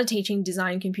 So I started teaching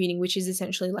design computing, which is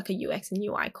essentially like a UX and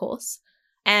UI course.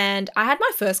 And I had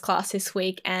my first class this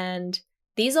week, and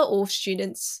these are all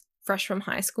students fresh from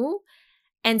high school.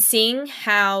 And seeing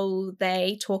how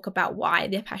they talk about why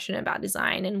they're passionate about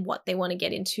design and what they want to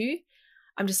get into,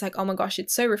 I'm just like, oh my gosh,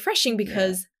 it's so refreshing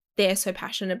because they're so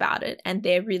passionate about it and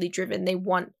they're really driven. They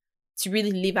want to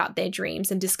really live out their dreams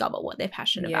and discover what they're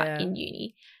passionate about in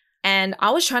uni. And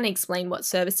I was trying to explain what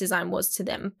service design was to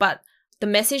them, but the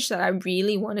message that I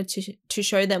really wanted to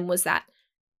show them was that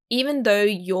even though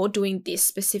you're doing this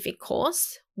specific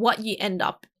course, what you end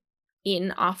up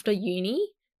in after uni,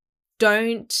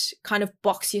 don't kind of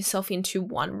box yourself into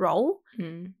one role.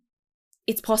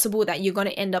 It's possible that you're going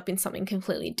to end up in something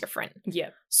completely different. Yeah.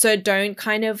 So don't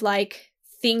kind of like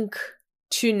think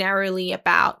too narrowly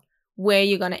about where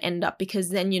you're going to end up, because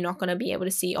then you're not going to be able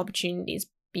to see opportunities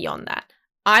beyond that.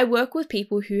 I work with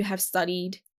people who have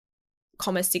studied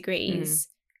commerce degrees,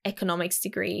 economics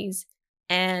degrees,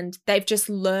 and they've just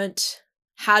learnt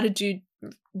how to do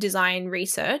design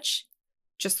research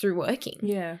just through working.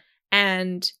 Yeah.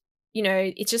 And, you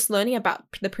know, it's just learning about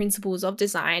the principles of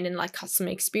design and like customer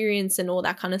experience and all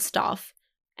that kind of stuff.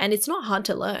 And it's not hard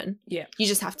to learn. Yeah. You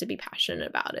just have to be passionate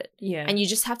about it. Yeah. And you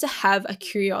just have to have a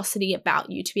curiosity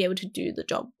about you to be able to do the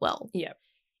job well. Yeah.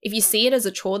 If you see it as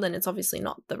a chore, then it's obviously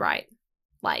not the right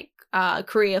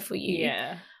career for you.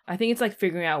 Yeah. I think it's like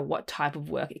figuring out what type of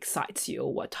work excites you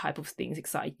or what type of things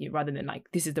excite you rather than like,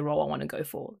 this is the role I want to go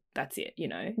for. That's it, you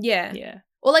know? Yeah. Yeah.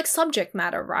 Or like subject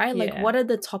matter, right? Like Yeah. what are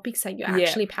the topics that you're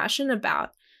actually passionate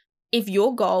about? If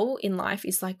your goal in life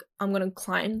is like, I'm going to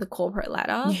climb the corporate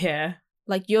ladder, Yeah.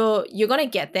 like you're going to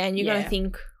get there and you're going Yeah. to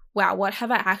think, wow, what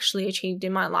have I actually achieved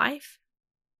in my life?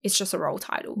 It's just a role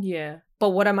title. Yeah. But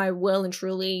what am I well and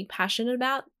truly passionate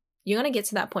about? You're going to get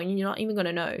to that point and you're not even going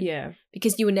to know. Yeah.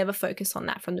 Because you would never focus on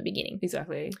that from the beginning.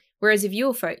 Exactly. Whereas if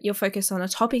you're focused on a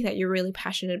topic that you're really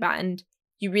passionate about and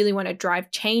you really want to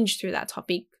drive change through that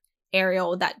topic area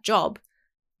or that job,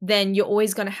 then you're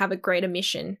always going to have a greater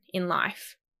mission in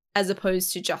life as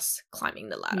opposed to just climbing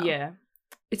the ladder. Yeah.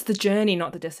 It's the journey,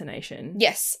 not the destination.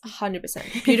 Yes,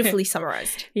 100%. Beautifully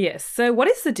summarized. Yes. So what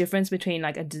is the difference between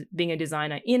like being a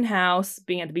designer in-house,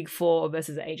 being at the Big Four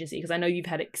versus an agency? Because I know you've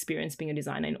had experience being a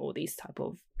designer in all these type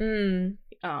of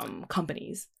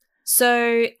companies.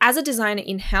 So as a designer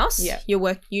in-house, Yeah.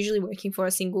 you're usually working for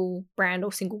a single brand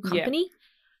or single company. Yeah.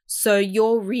 So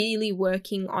you're really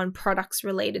working on products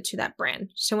related to that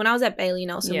brand. So when I was at Bailey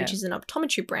Nelson, which is an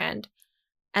optometry brand,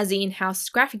 as the in-house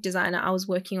graphic designer, I was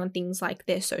working on things like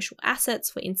their social assets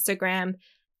for Instagram,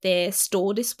 their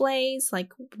store displays,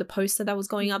 like the poster that was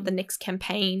going up, the next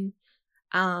campaign,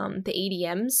 the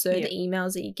EDMs, so the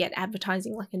emails that you get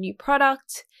advertising like a new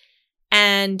product.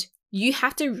 And you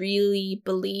have to really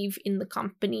believe in the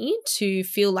company to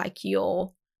feel like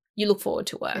you look forward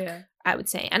to work, I would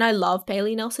say. And I love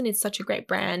Bailey Nelson. It's such a great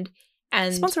brand.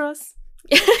 And sponsor us.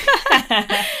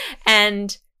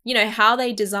 And you know, how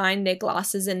they design their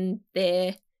glasses and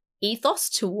their ethos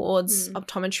towards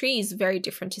optometry is very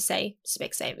different to, say,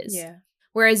 Specsavers. Yeah.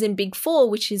 Whereas in Big Four,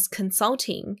 which is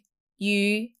consulting,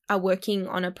 you are working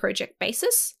on a project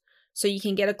basis. So you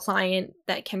can get a client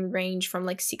that can range from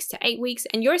like 6 to 8 weeks,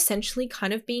 and you're essentially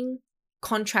kind of being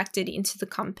contracted into the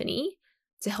company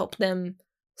to help them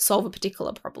solve a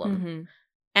particular problem. Mm-hmm.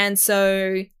 And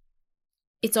so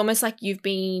it's almost like you've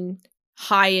been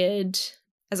hired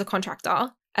as a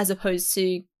contractor, as opposed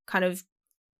to kind of,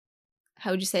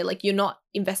 how would you say, like you're not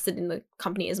invested in the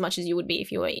company as much as you would be if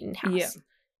you were in-house.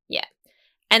 Yeah.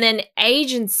 And then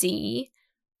agency,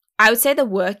 I would say the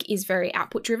work is very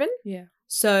output driven. Yeah.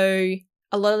 So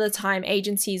a lot of the time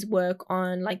agencies work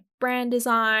on like brand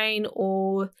design,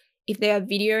 or if they're a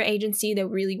video agency, they're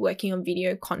really working on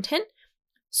video content.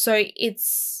 So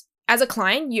it's, as a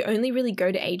client, you only really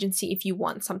go to agency if you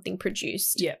want something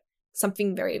produced. Yeah.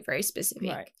 Something very, very specific.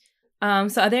 Right.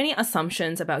 So are there any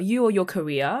assumptions about you or your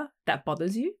career that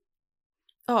bothers you?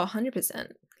 Oh, 100%.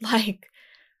 Like,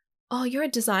 oh, you're a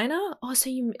designer? Oh,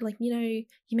 so you like, you know,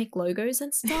 you make logos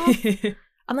and stuff?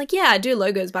 I'm like, yeah, I do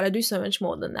logos, but I do so much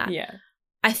more than that. Yeah.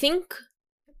 I think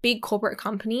big corporate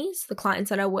companies, the clients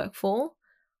that I work for,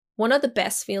 one of the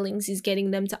best feelings is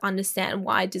getting them to understand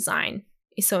why design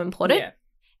is so important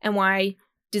and why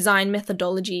design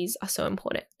methodologies are so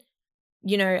important.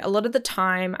 You know, a lot of the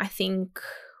time, I think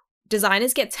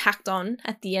designers get tacked on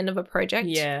at the end of a project.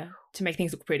 Yeah. To make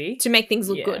things look pretty. To make things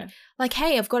look good. Like,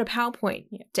 hey, I've got a PowerPoint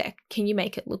deck. Can you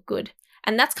make it look good?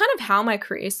 And that's kind of how my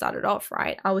career started off,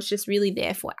 right? I was just really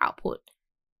there for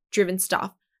output-driven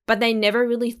stuff. But they never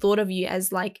really thought of you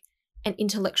as like an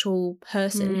intellectual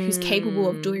person who's capable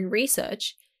of doing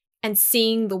research and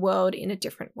seeing the world in a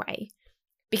different way.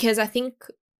 Because I think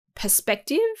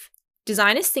perspective,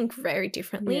 designers think very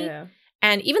differently. Yeah.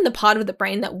 And even the part of the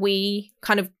brain that we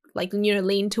kind of like, you know,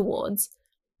 lean towards,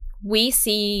 we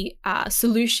see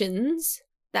solutions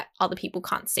that other people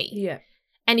can't see. Yeah.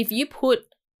 And if you put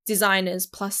designers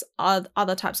plus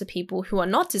other types of people who are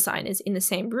not designers in the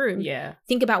same room,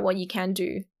 think about what you can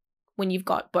do when you've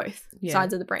got both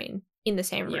sides of the brain in the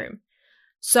same room.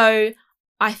 So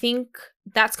I think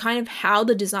that's kind of how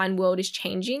the design world is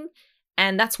changing.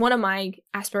 And that's one of my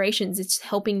aspirations. It's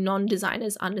helping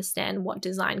non-designers understand what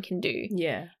design can do.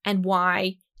 Yeah. And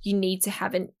why you need to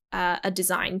have a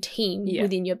design team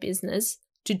within your business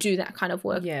to do that kind of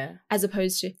work. Yeah. As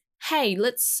opposed to, hey,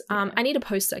 let's, I need a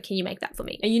poster. Can you make that for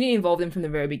me? And you need to involve them from the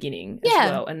very beginning as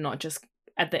well, and not just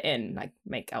at the end, like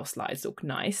make our slides look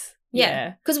nice.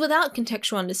 Yeah. Because without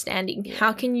contextual understanding,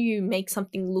 how can you make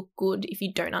something look good if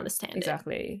you don't understand it?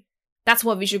 Exactly. That's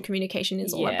what visual communication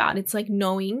is all about. It's like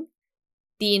knowing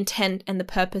the intent and the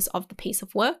purpose of the piece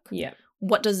of work. Yeah.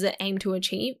 What does it aim to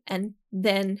achieve? And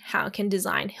then how can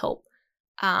design help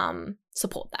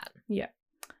support that? Yeah.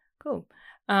 Cool.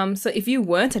 So if you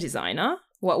weren't a designer,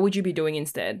 what would you be doing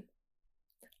instead?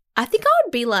 I think I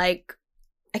would be like,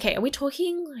 okay, are we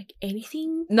talking like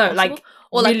anything? No, possible? like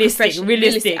or like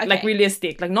realistic, okay. like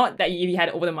realistic. Like not that you had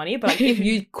all the money, but like if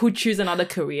you could choose another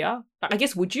career, I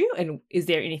guess would you? And is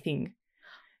there anything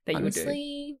that you would do?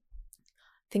 Honestly,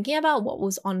 thinking about what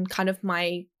was on kind of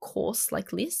my course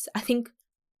like list, I think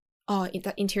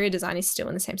that interior design is still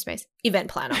in the same space. Event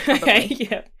planner, probably. Okay,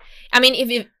 yeah. I mean,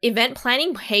 if event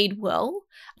planning paid well,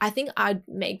 I think I'd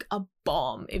make a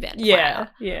bomb event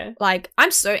planner. Yeah. Like,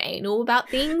 I'm so anal about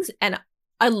things and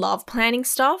I love planning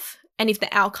stuff. And if the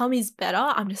outcome is better,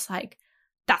 I'm just like,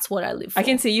 that's what I live for. I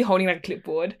can see you holding like a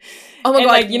clipboard. Oh my God,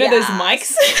 like, you know those yes.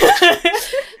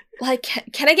 mics? Like,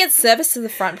 can I get service to the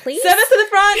front, please? Service to the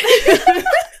front.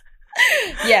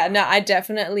 Yeah, no, I'd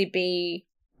definitely be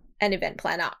an event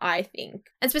planner, I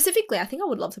think. And specifically, I think I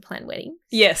would love to plan weddings.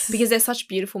 Yes. Because they're such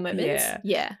beautiful moments. Yeah.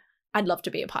 Yeah. I'd love to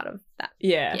be a part of that.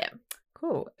 Yeah. Yeah.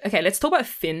 Cool. Okay, let's talk about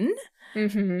Finn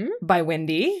Mm-hmm. by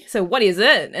Wendy. So what is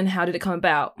it and how did it come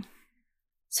about?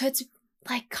 So it's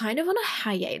like kind of on a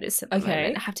hiatus at the Okay.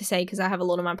 moment, I have to say, because I have a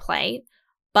lot on my plate.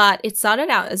 But it started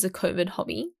out as a COVID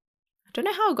hobby. I don't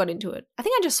know how I got into it. I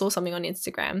think I just saw something on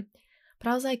Instagram. But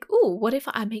I was like, ooh, what if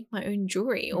I make my own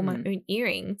jewelry or my own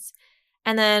earrings?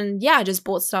 And then, yeah, I just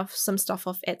bought some stuff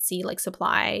off Etsy, like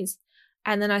supplies.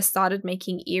 And then I started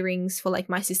making earrings for like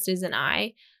my sisters and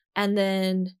I. And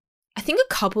then I think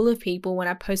a couple of people, when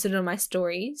I posted it on my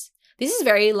stories, this is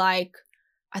very like,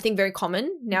 I think very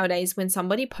common nowadays when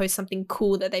somebody posts something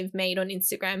cool that they've made on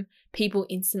Instagram, people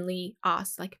instantly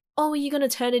ask like, oh, are you going to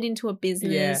turn it into a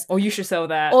business? Yeah. Or you should sell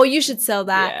that. Or you should sell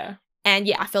that. Yeah. And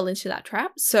yeah, I fell into that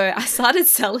trap. So I started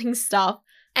selling stuff.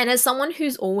 And as someone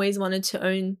who's always wanted to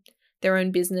own their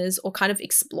own business or kind of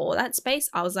explore that space,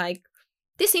 I was like,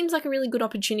 this seems like a really good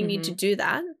opportunity to do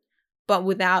that, but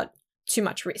without too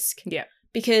much risk. Yeah.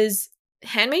 Because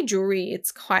handmade jewelry,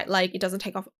 it's quite like, it doesn't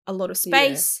take off a lot of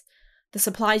space. Yeah. The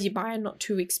supplies you buy are not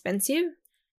too expensive.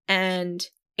 And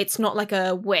it's not like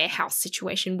a warehouse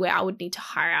situation where I would need to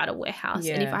hire out a warehouse.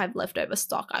 Yeah. And if I have leftover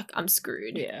stock, I'm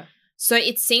screwed. Yeah. So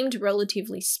it seemed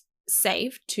relatively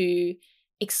safe to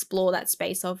explore that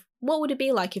space of what would it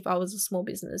be like if I was a small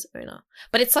business owner.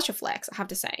 But it's such a flex, I have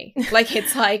to say. Like,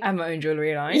 it's like... I have my own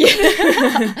jewelry line.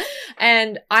 Yeah.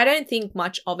 And I don't think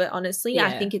much of it, honestly. Yeah.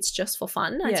 I think it's just for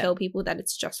fun. I Yeah. tell people that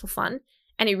it's just for fun.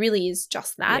 And it really is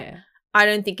just that. Yeah. I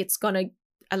don't think it's going to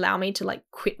allow me to, like,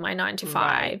 quit my 9 to 5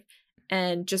 Right.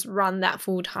 and just run that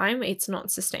full time. It's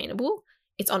not sustainable.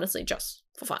 It's honestly just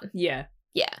for fun. Yeah.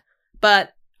 Yeah.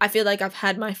 But I feel like I've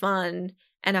had my fun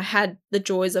and I had the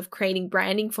joys of creating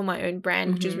branding for my own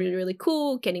brand, which is really, really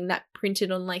cool. Getting that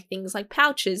printed on like things like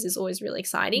pouches is always really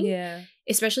exciting. Yeah.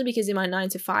 Especially because in my 9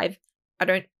 to 5, I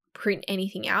don't print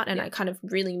anything out and I kind of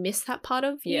really miss that part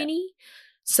of uni.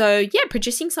 So yeah,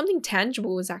 producing something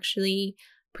tangible was actually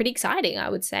pretty exciting, I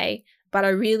would say. But I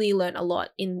really learned a lot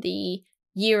in the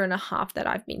year and a half that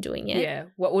I've been doing it. Yeah.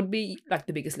 What would be like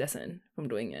the biggest lesson from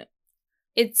doing it?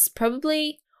 It's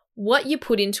probably what you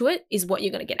put into it is what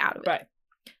you're going to get out of it. Right.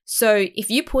 So if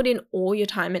you put in all your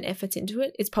time and efforts into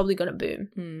it, it's probably going to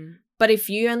boom. But if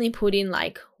you only put in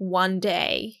like one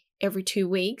day every 2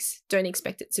 weeks, don't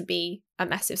expect it to be a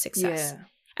massive success. Yeah.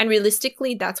 And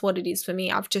realistically, that's what it is for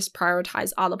me. I've just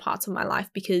prioritized other parts of my life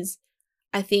because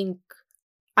I think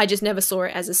I just never saw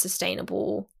it as a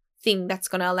sustainable thing that's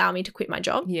going to allow me to quit my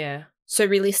job. Yeah. So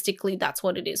realistically, that's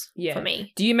what it is for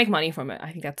me. Do you make money from it?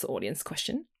 I think that's the audience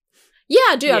question. Yeah,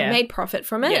 I do. Yeah. I've made profit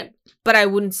from it. Yeah. But I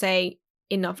wouldn't say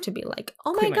enough to be like,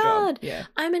 oh Quit my job. God, Yeah.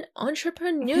 I'm an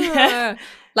entrepreneur.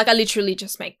 Like I literally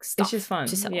just make stuff. It's just fun.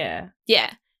 to sell. Yeah.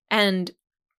 Yeah. And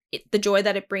the joy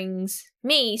that it brings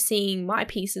me seeing my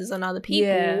pieces on other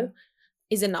people Yeah.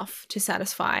 is enough to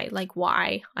satisfy like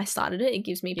why I started it. It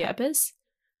gives me purpose.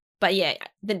 But yeah,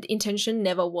 the intention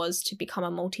never was to become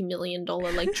a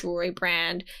multi-million-dollar like jewelry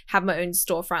brand, have my own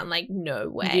storefront. Like, no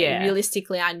way. Yeah.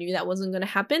 Realistically, I knew that wasn't going to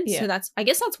happen. Yeah. So I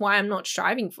guess that's why I'm not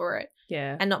striving for it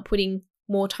Yeah. and not putting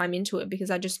more time into it,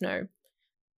 because I just know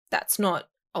that's not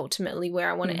ultimately where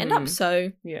I want to end up.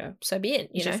 So Yeah. so be it,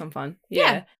 you It's know. just some fun.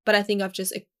 Yeah. But I think I've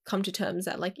just come to terms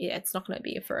that like, yeah, it's not going to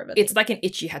be a forever It's thing. like an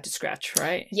itch you had to scratch,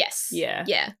 right? Yes. Yeah.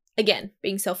 Yeah. Again,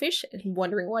 being selfish and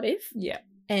wondering what if. Yeah.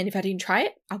 And if I didn't try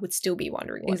it, I would still be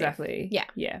wondering what Exactly. if. Yeah.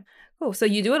 Yeah. Cool. So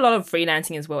you do a lot of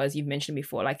freelancing as well, as you've mentioned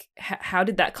before. Like, how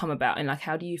did that come about? And like,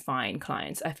 how do you find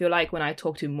clients? I feel like when I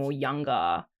talk to more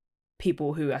younger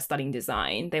people who are studying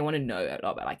design, they want to know a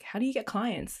lot about like, how do you get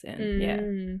clients?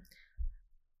 And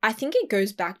I think it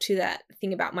goes back to that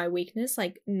thing about my weakness,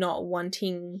 like not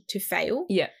wanting to fail.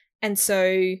 Yeah. And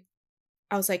so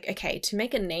I was like, okay, to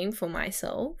make a name for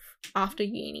myself after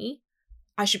uni,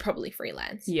 I should probably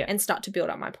freelance and start to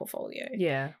build up my portfolio.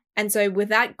 Yeah. And so with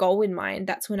that goal in mind,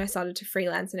 that's when I started to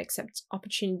freelance and accept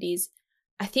opportunities.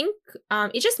 I think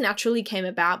it just naturally came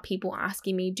about, people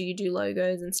asking me, do you do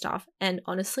logos and stuff? And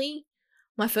honestly,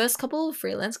 my first couple of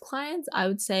freelance clients, I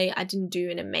would say I didn't do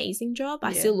an amazing job.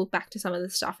 I still look back to some of the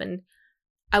stuff and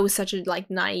I was such a like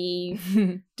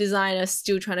naive designer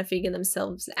still trying to figure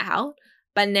themselves out.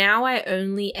 But now I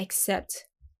only accept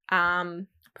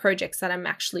projects that I'm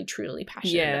actually truly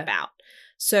passionate about.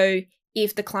 So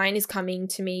if the client is coming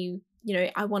to me, you know,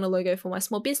 I want a logo for my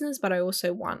small business, but I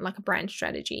also want like a brand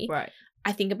strategy. Right.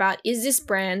 I think about, is this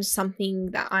brand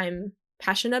something that I'm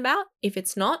passionate about? If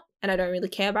it's not, and I don't really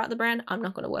care about the brand, I'm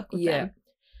not going to work with them.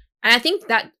 And I think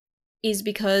that is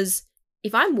because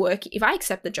if I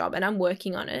accept the job and I'm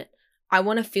working on it, I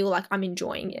want to feel like I'm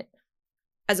enjoying it,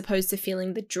 as opposed to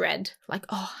feeling the dread, like,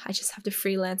 oh, I just have to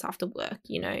freelance after work,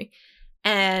 you know?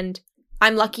 And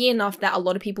I'm lucky enough that a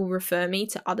lot of people refer me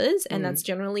to others, and that's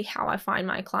generally how I find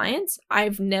my clients.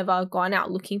 I've never gone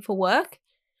out looking for work,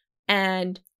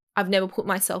 and I've never put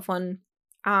myself on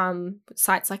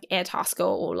sites like Airtasker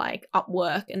or like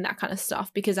Upwork and that kind of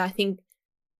stuff, because I think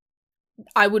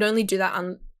I would only do that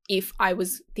if I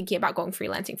was thinking about going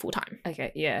freelancing full time.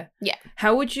 Okay, yeah. Yeah.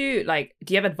 How would you, like,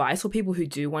 do you have advice for people who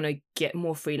do want to get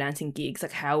more freelancing gigs?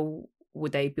 Like, how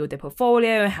would they build their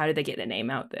portfolio? How do they get their name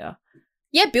out there?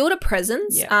 Yeah, build a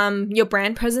presence. Yeah. Your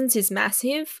brand presence is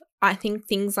massive. I think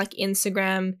things like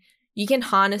Instagram, you can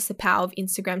harness the power of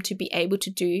Instagram to be able to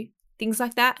do things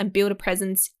like that and build a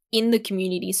presence in the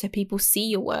community so people see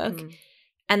your work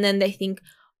and then they think,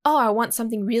 oh, I want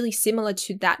something really similar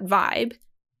to that vibe,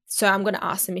 so I'm going to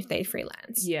ask them if they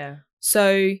freelance. Yeah.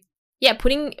 So yeah,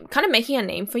 making a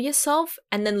name for yourself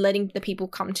and then letting the people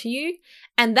come to you.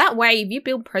 And that way, if you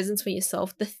build presence for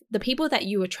yourself, the people that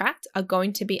you attract are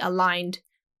going to be aligned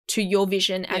to your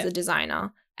vision as a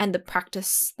designer and the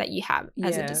practice that you have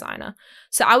as a designer.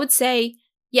 So I would say,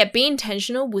 yeah, be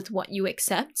intentional with what you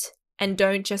accept and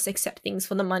don't just accept things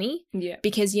for the money,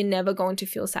 because you're never going to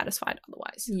feel satisfied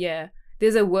otherwise. Yeah.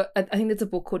 There's I think there's a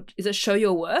book called, is it Show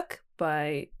Your Work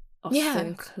by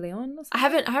Austin Kleon? I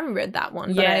haven't read that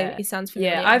one, but it sounds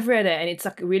familiar. Yeah, I've read it, and it's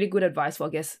like really good advice for,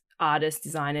 I guess, artists,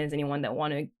 designers, anyone that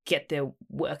want to get their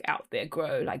work out there,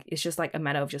 grow. Like, it's just like a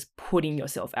matter of just putting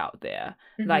yourself out there.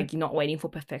 Like, you're not waiting for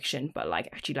perfection, but like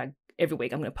actually, like, every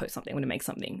week I'm going to post something, I'm going to make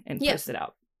something and post it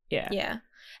out. Yeah. Yeah.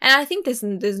 And I think there's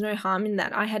no harm in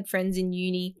that. I had friends in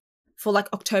uni for like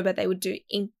October, they would do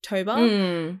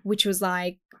Inktober, which was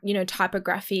like, you know,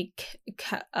 typographic,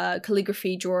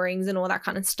 calligraphy drawings and all that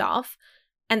kind of stuff.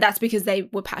 And that's because they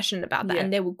were passionate about that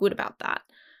and they were good about that.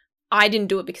 I didn't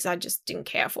do it because I just didn't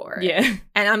care for it. Yeah.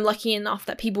 And I'm lucky enough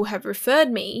that people have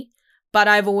referred me, but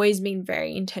I've always been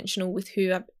very intentional with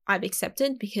who I've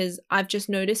accepted, because I've just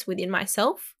noticed within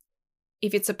myself,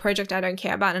 if it's a project I don't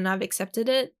care about and I've accepted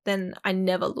it, then I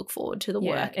never look forward to the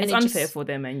work. And it's unfair for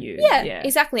them and you. Yeah,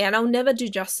 exactly. And I'll never do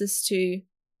justice to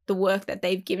the work that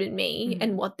they've given me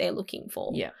and what they're looking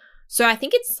for. Yeah. So I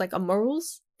think it's like a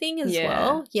morals thing as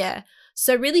well. Yeah.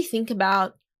 So really think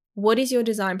about, what is your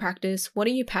design practice? What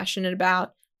are you passionate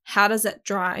about? How does that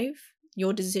drive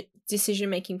your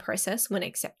decision-making process when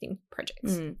accepting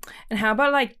projects? And how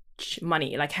about like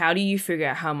money? Like, how do you figure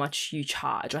out how much you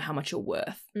charge or how much you're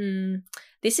worth?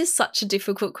 This is such a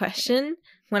difficult question.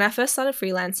 When I first started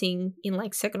freelancing in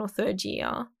like second or third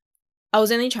year, I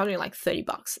was only charging like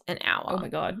 $30 an hour. Oh my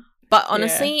God. But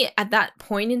honestly, at that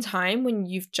point in time when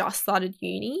you've just started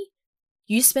uni,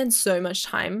 you spend so much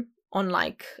time on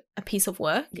like a piece of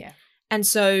work. Yeah. And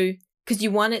so, because you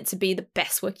want it to be the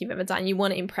best work you've ever done, you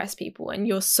want to impress people, and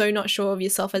you're so not sure of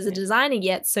yourself as a designer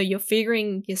yet. So you're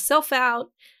figuring yourself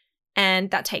out, and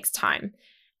that takes time.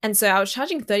 And so I was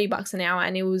charging $30 an hour,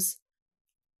 and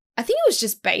I think it was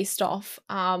just based off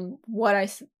what I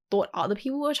thought other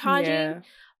people were charging. Yeah.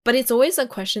 But it's always a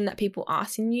question that people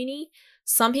ask in uni.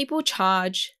 Some people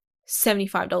charge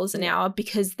 $75 an hour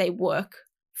because they work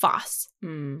fast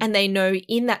and they know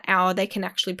in that hour they can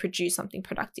actually produce something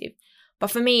productive. But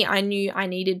for me, I knew I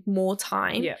needed more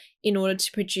time in order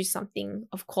to produce something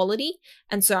of quality.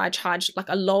 And so I charged like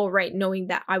a lower rate, knowing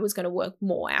that I was going to work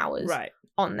more hours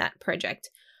on that project.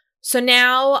 So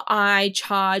now I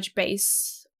charge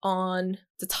based on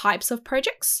the types of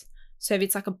projects. So if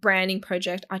it's like a branding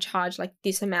project, I charge like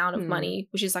this amount of money,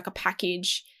 which is like a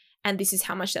package, and this is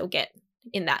how much they'll get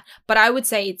in that. But I would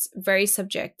say it's very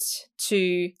subject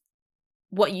to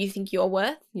what you think you're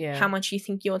worth, how much you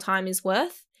think your time is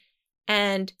worth.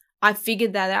 And I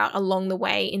figured that out along the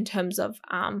way in terms of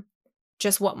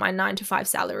just what my 9-to-5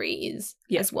 salary is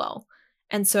as well.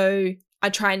 And so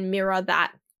I try and mirror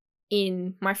that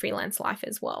in my freelance life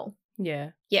as well.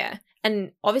 Yeah. Yeah.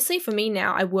 And obviously for me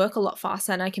now, I work a lot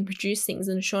faster and I can produce things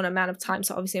in a short amount of time.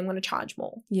 So obviously I'm going to charge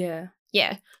more. Yeah.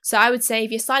 Yeah. So I would say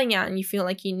if you're starting out and you feel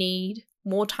like you need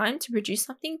more time to produce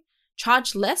something,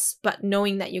 charge less, but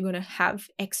knowing that you're going to have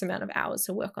X amount of hours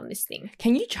to work on this thing.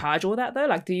 Can you charge all that though?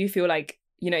 Like, do you feel like,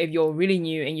 you know, if you're really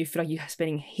new and you feel like you're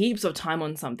spending heaps of time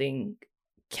on something,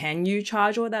 can you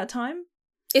charge all that time?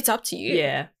 It's up to you.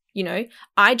 Yeah. You know,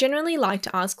 I generally like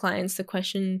to ask clients the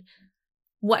question,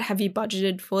 what have you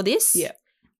budgeted for this? Yeah.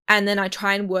 And then I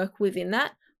try and work within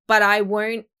that, but I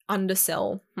won't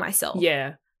undersell myself.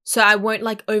 Yeah. So I won't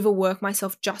like overwork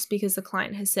myself just because the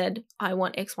client has said, I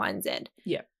want X, Y, and Z.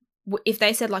 Yeah. If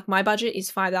they said like my budget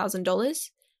is $5,000,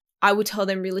 I would tell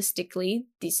them realistically,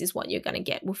 this is what you're going to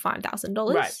get with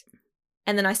 $5,000. Right.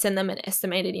 And then I send them an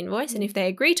estimated invoice. And if they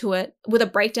agree to it with a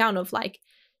breakdown of like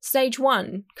stage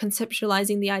 1,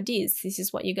 conceptualizing the ideas, this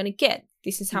is what you're going to get.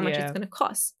 This is how much it's going to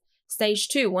cost. Stage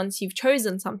 2, once you've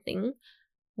chosen something,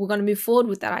 we're going to move forward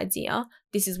with that idea.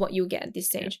 This is what you'll get at this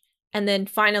stage. Yeah. And then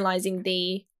finalizing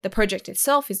the project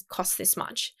itself costs this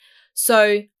much.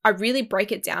 So I really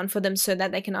break it down for them so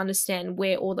that they can understand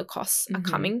where all the costs are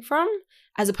coming from,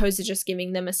 as opposed to just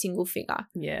giving them a single figure.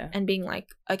 Yeah. And being like,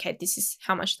 okay, this is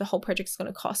how much the whole project's going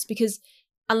to cost. Because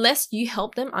unless you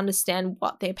help them understand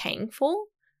what they're paying for,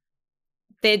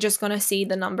 they're just going to see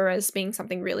the number as being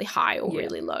something really high or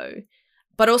really low.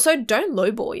 But also don't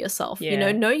lowball yourself, you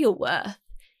know your worth.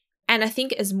 And I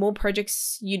think as more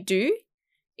projects you do,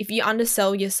 if you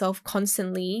undersell yourself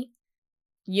constantly,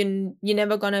 you're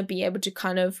never going to be able to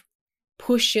kind of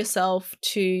push yourself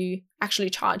to actually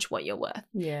charge what you're worth.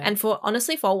 Yeah. And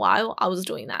honestly, for a while, I was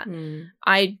doing that.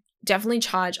 I definitely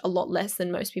charge a lot less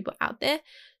than most people out there.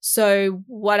 So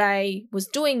what I was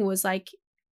doing was like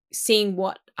seeing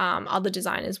what other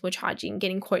designers were charging,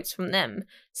 getting quotes from them,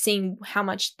 seeing how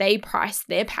much they price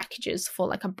their packages for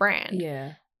like a brand.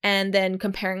 Yeah. And then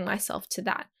comparing myself to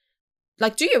that.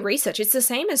 Like, do your research. It's the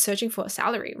same as searching for a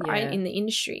salary, right? Yeah. In the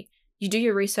industry. You do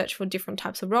your research for different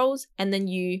types of roles and then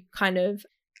you kind of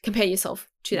compare yourself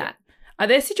to that. Are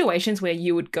there situations where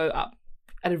you would go up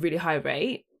at a really high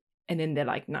rate and then they're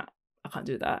like, nah, I can't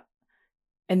do that?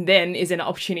 And then is there an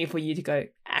opportunity for you to go,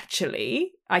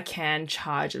 actually, I can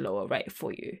charge a lower rate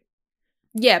for you?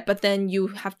 Yeah, but then you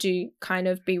have to kind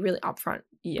of be really upfront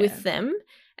with them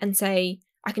and say,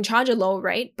 I can charge a lower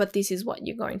rate, but this is what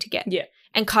you're going to get. Yeah.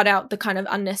 And cut out the kind of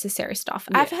unnecessary stuff.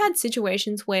 Yeah. I've had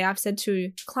situations where I've said to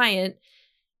a client,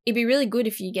 it'd be really good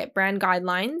if you get brand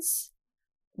guidelines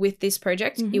with this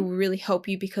project. It will really help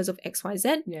you because of X, Y,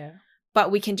 Z. Yeah.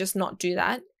 But we can just not do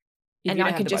that. If you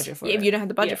don't have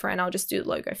the budget for it, I'll just do the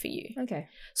logo for you. Okay.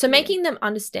 So making them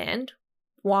understand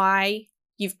why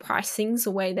you've priced things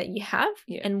the way that you have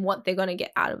and what they're going to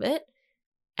get out of it,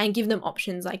 and give them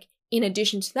options like, in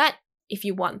addition to that, if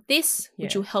you want this,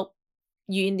 which will help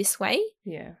you in this way,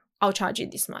 I'll charge you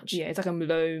this much. Yeah, it's like a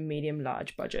low, medium,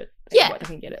 large budget. Yeah. What they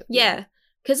can get it. Yeah.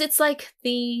 Because it's like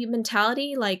the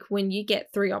mentality, like when you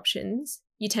get 3 options,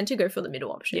 you tend to go for the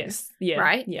middle option. Yes. Yeah.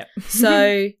 Right? Yeah.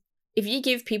 So if you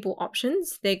give people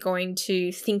options, they're going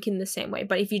to think in the same way.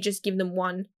 But if you just give them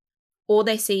one, all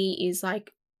they see is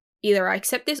like, either I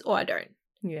accept this or I don't.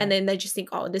 Yeah. And then they just think,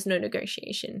 oh, there's no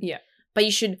negotiation. Yeah. But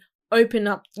you should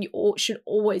should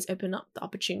always open up the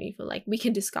opportunity for like, we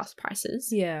can discuss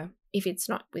prices. Yeah. If it's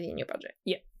not within your budget.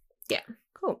 Yeah. Yeah.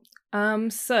 Cool.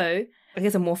 So I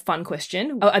guess a more fun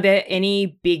question. Are there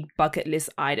any big bucket list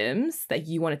items that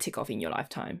you want to tick off in your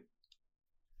lifetime?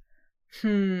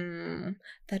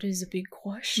 That is a big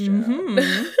question.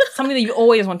 Something that you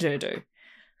always wanted to do.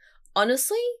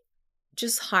 Honestly,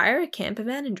 just hire a camper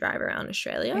van and drive around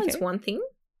Australia is one thing.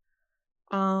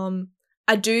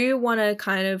 I do want to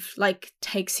kind of like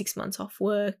take 6 months off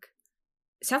work.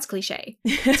 It sounds cliche.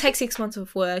 Take 6 months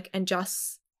off work and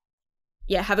just,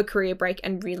 have a career break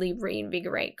and really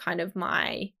reinvigorate kind of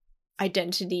my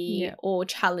identity or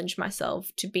challenge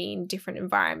myself to be in different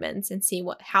environments and see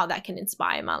how that can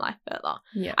inspire my life further.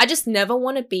 Yeah. I just never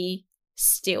want to be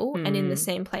still and in the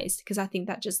same place, because I think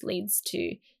that just leads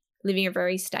to living a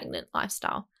very stagnant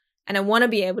lifestyle. And I want to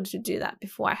be able to do that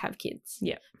before I have kids.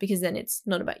 Yeah. Because then it's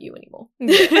not about you anymore.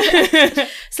 Yeah.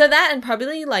 So that, and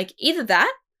probably like either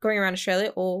that, going around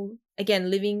Australia, or again,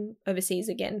 living overseas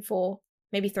again for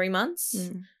maybe 3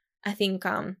 months. I think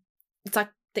it's like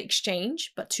the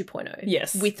exchange, but 2.0.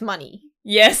 Yes. With money.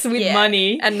 Yes, with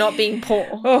money. And not being poor.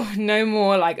 Oh, no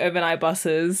more like overnight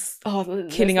buses.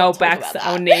 Killing our backs,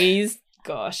 our knees.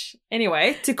 Gosh.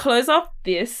 Anyway, to close off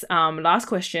this last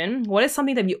question, what is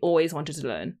something that you always wanted to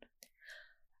learn?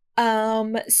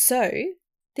 So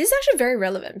this is actually very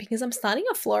relevant because I'm starting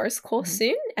a florist course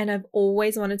soon, and I've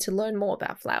always wanted to learn more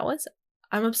about flowers.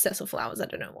 I'm obsessed with flowers. I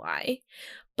don't know why.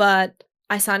 But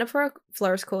I signed up for a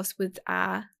florist course with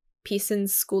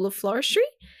Pearson's School of Floristry.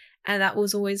 And that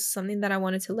was always something that I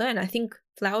wanted to learn. I think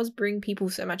flowers bring people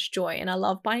so much joy. And I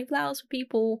love buying flowers for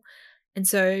people. And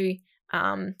so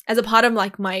as a part of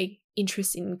like my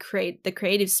interest in the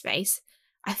creative space,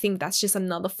 I think that's just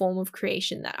another form of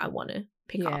creation that I want to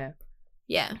pick up.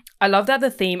 Yeah. I love that I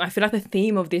feel like the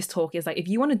theme of this talk is like, if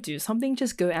you want to do something,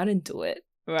 just go out and do it.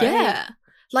 Right? Yeah.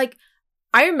 Like,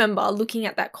 I remember looking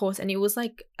at that course and it was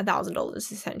like $1,000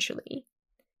 essentially.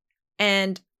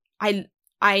 And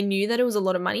I knew that it was a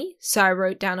lot of money. So I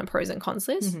wrote down a pros and cons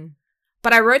list. Mm-hmm.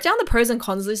 But I wrote down the pros and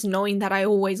cons list knowing that I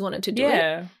always wanted to do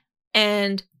it.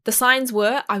 And the signs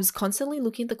were, I was constantly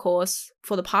looking at the course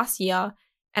for the past year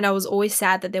and I was always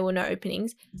sad that there were no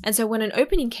openings. And so when an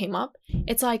opening came up,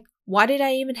 it's like, why did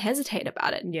I even hesitate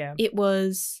about it? Yeah. It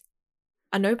was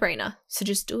a no-brainer. So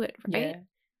just do it, right?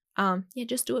 Yeah,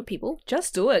 just do it, people.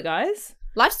 Just do it, guys.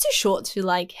 Life's too short to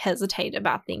like hesitate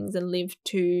about things and live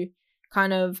too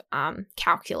kind of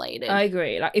calculated. I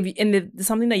agree. Like there's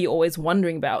something that you're always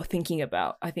wondering about, thinking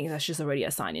about, I think that's just already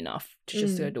a sign enough to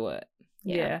just go do it.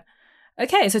 Yeah.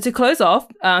 Okay, so to close off,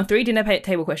 3 dinner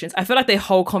table questions. I feel like the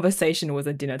whole conversation was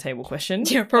a dinner table question.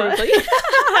 Yeah, probably.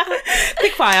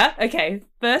 Quick fire. Okay,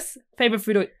 first, favorite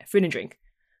food and drink.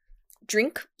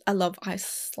 Drink. I love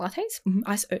iced lattes,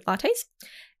 iced oat lattes.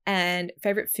 And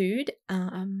favorite food. Oh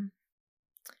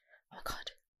my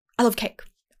god, I love cake.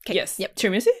 Yes. Yep.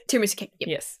 Tiramisu cake. Yep.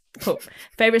 Yes. Cool.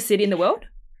 Favorite city in the world?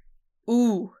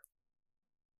 Ooh.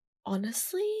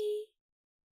 Honestly,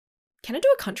 can I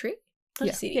do a country? Not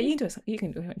a city. Yeah, you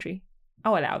can do a country.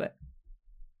 I'll allow that.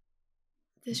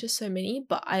 There's just so many,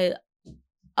 but I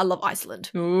love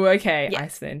Iceland. Ooh, okay. Yeah.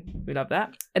 Iceland. We love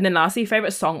that. And then lastly,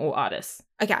 favorite song or artist?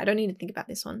 Okay, I don't need to think about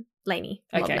this one. Lainey.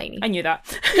 I love Lainey. I knew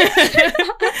that.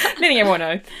 Letting everyone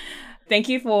know. Thank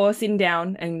you for sitting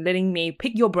down and letting me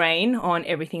pick your brain on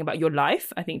everything about your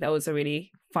life. I think that was a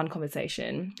really fun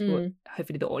conversation.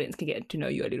 Hopefully the audience can get to know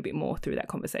you a little bit more through that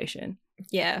conversation.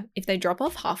 Yeah. If they drop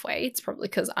off halfway, it's probably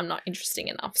because I'm not interesting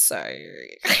enough. So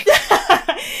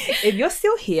if you're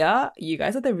still here, you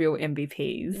guys are the real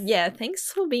MVPs. Yeah.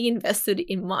 Thanks for being invested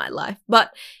in my life.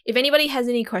 But if anybody has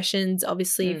any questions,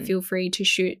 obviously feel free to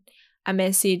shoot a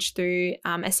message through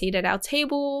a seat at our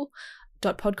table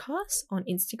 .podcast on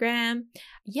Instagram.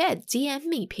 Yeah, DM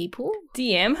me, people.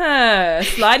 DM her.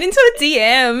 Slide into her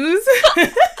DMs.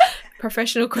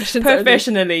 Professional questions.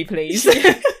 Professionally, please.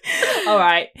 All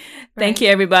right. Thank you,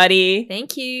 everybody.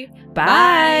 Thank you.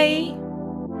 Bye.